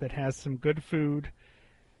 o'clock-ish, that has some good food,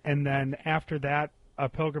 and then after that, a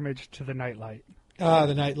pilgrimage to the Nightlight.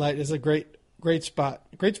 The Nightlight is a great spot.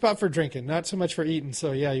 Great spot for drinking, not so much for eating.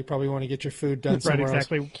 So, yeah, you probably want to get your food done somewhere right,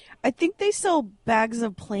 exactly. else. I think they sell bags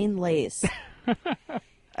of plain Lay's.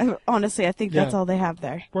 Honestly, I think that's all they have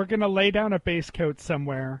there. We're going to lay down a base coat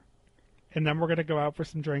somewhere, and then we're going to go out for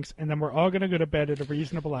some drinks, and then we're all going to go to bed at a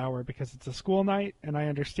reasonable hour because it's a school night, and I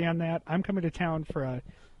understand that. I'm coming to town for a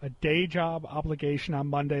day job obligation on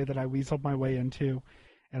Monday that I weaseled my way into,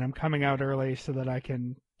 and I'm coming out early so that I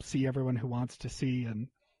can see everyone who wants to see and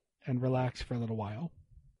relax for a little while.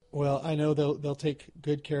 Well, I know they'll take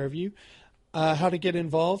good care of you. How to get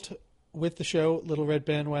involved with the show,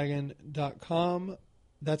 littleredbandwagon.com.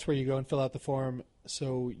 That's where you go and fill out the form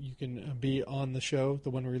so you can be on the show,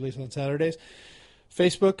 the one we release on Saturdays.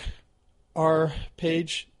 Facebook, our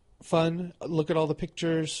page, fun. Look at all the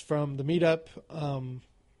pictures from the meetup.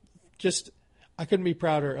 I couldn't be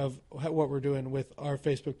prouder of what we're doing with our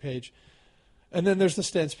Facebook page. And then there's the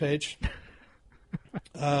Stents page,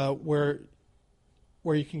 where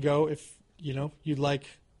you can go if you'd like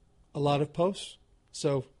a lot of posts.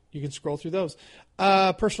 So you can scroll through those.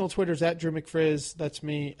 Personal Twitter's at Drew McFrizz. That's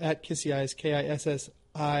me. At Kissy Eyes, KISSIEYES.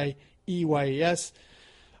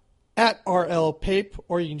 At RL Pape,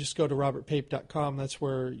 or you can just go to robertpape.com. That's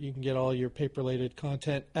where you can get all your Pape-related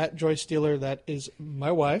content. At Joyce Steeler, that is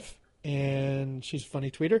my wife, and she's a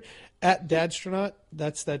funny tweeter. At Dadstronaut,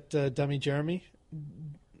 that's that dummy Jeremy.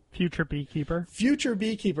 Future beekeeper. Future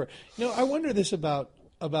beekeeper. I wonder this about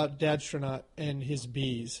Dadstronaut and his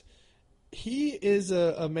bees. He is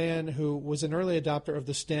a man who was an early adopter of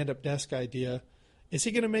the stand-up desk idea. Is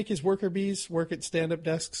he going to make his worker bees work at stand-up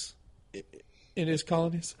desks in his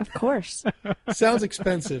colonies? Of course. Sounds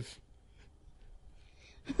expensive.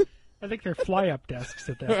 I think they're fly-up desks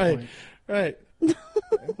at that point. Right.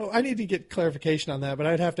 Well, I need to get clarification on that, but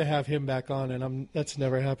I'd have to have him back on, and that's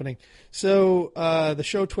never happening. So the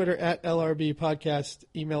show Twitter at LRB Podcast.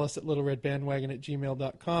 Email us at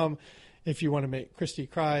littleredbandwagon@gmail.com. If you want to make Christy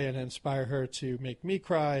cry and inspire her to make me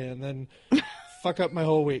cry and then fuck up my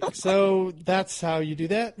whole week. So that's how you do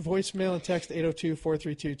that. Voicemail and text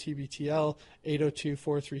 802-432-TBTL,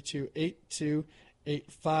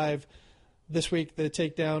 802-432-8285. This week, the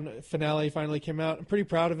Takedown finale finally came out. I'm pretty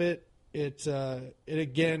proud of it. It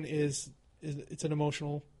again it's an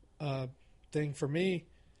emotional thing for me,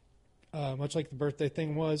 much like the birthday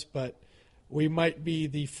thing was, but we might be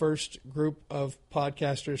the first group of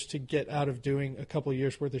podcasters to get out of doing a couple of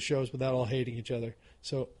years worth of shows without all hating each other.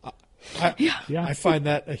 So I find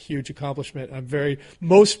that a huge accomplishment. I'm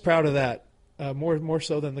most proud of that, more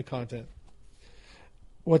so than the content.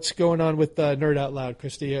 What's going on with Nerd Out Loud,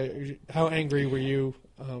 Christy? How angry were you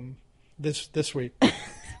this week?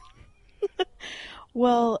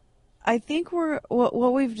 Well, I think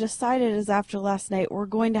what we've decided is after last night, we're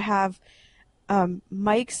going to have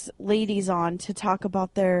Mike's ladies on to talk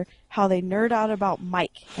about how they nerd out about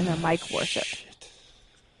Mike and their Mike worship. Shit.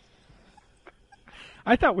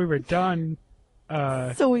 I thought we were done.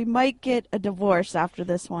 So we might get a divorce after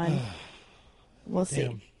this one. We'll see.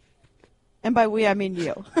 Damn. And by we, I mean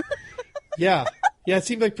you. Yeah. It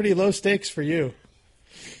seemed like pretty low stakes for you.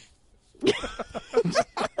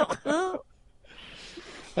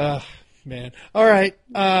 Man. All right.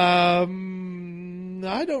 I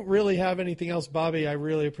don't really have anything else, Bobby. I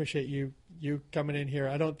really appreciate you coming in here.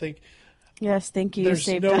 I don't think Yes, thank you. there's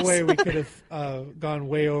Saved no us. way we could have gone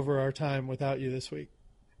way over our time without you this week.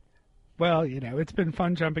 Well, it's been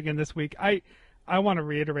fun jumping in this week. I want to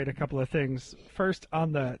reiterate a couple of things. First,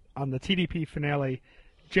 on the TDP finale,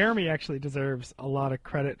 Jeremy actually deserves a lot of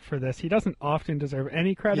credit for this. He doesn't often deserve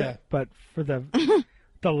any credit, but for the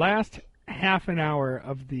last half an hour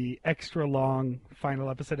of the extra long final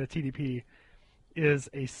episode of TDP is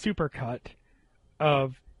a supercut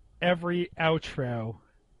of every outro,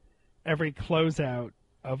 every closeout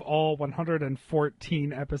of all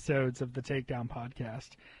 114 episodes of the Takedown podcast.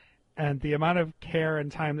 And the amount of care and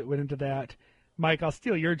time that went into that. Mike, I'll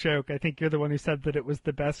steal your joke. I think you're the one who said that it was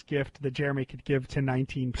the best gift that Jeremy could give to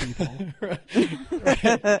 19 people.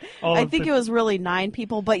 I think it was really 9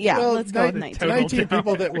 people, but yeah, Well, let's go with 19. 19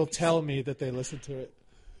 people that will tell me that they listened to it.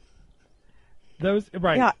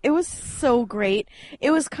 Right. Yeah, it was so great. It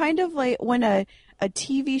was kind of like when a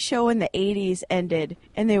TV show in the 80s ended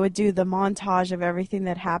and they would do the montage of everything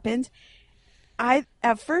that happened.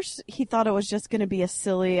 At first, he thought it was just going to be a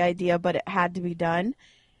silly idea, but it had to be done.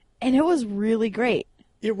 And it was really great.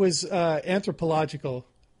 It was anthropological.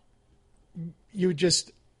 You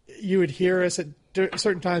would hear us at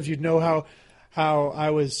certain times. You'd know how I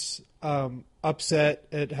was upset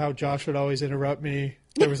at how Josh would always interrupt me.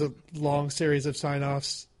 There was a long series of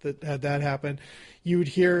sign-offs that had that happen. You would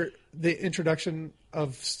hear the introduction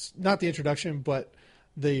of, not the introduction, but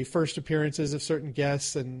the first appearances of certain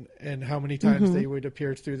guests and how many times they would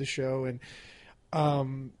appear through the show. And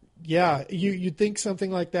yeah, you'd think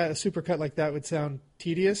something like that, a supercut like that, would sound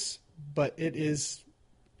tedious, but it's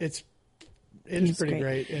pretty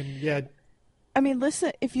great. And yeah, I mean,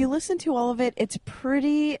 if you listen to all of it, it's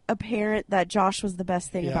pretty apparent that Josh was the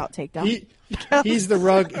best thing about Takedown. He's the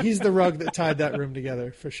rug. He's the rug that tied that room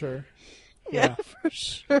together for sure. Yeah, for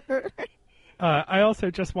sure. I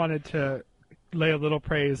also just wanted to lay a little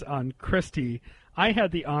praise on Christy. I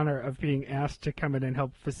had the honor of being asked to come in and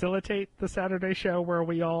help facilitate the Saturday show where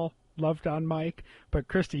we all loved on Mike. But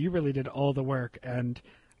Christy, you really did all the work, and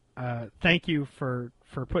thank you for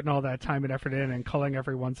putting all that time and effort in and culling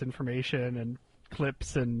everyone's information and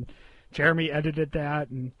clips. And Jeremy edited that,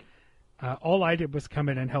 and all I did was come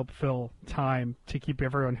in and help fill time to keep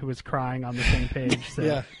everyone who was crying on the same page. So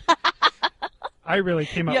yeah. I really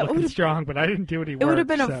came out looking strong, but I didn't do any work. It would have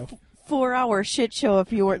been a 4-hour shit show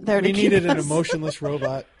if you weren't there to We keep needed an us. emotionless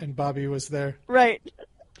robot, and Bobby was there. Right.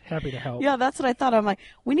 Happy to help. Yeah, that's what I thought. I'm like,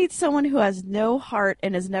 we need someone who has no heart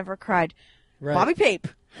and has never cried. Right. Bobby Pape.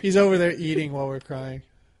 He's over there eating while we're crying.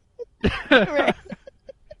 Right.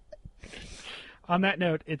 On that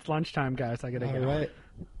note, it's lunchtime, guys. I gotta go. All right.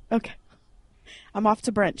 Okay. I'm off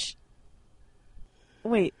to brunch.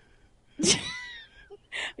 Wait.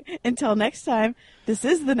 Until next time, this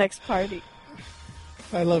is the next party.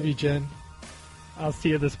 I love you, Jen. I'll see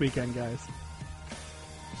you this weekend, guys.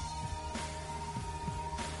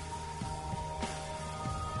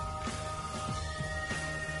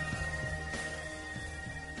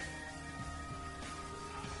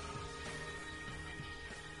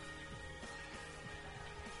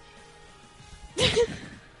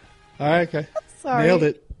 All right, okay. Sorry. Nailed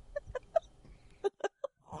it.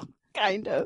 Kind of.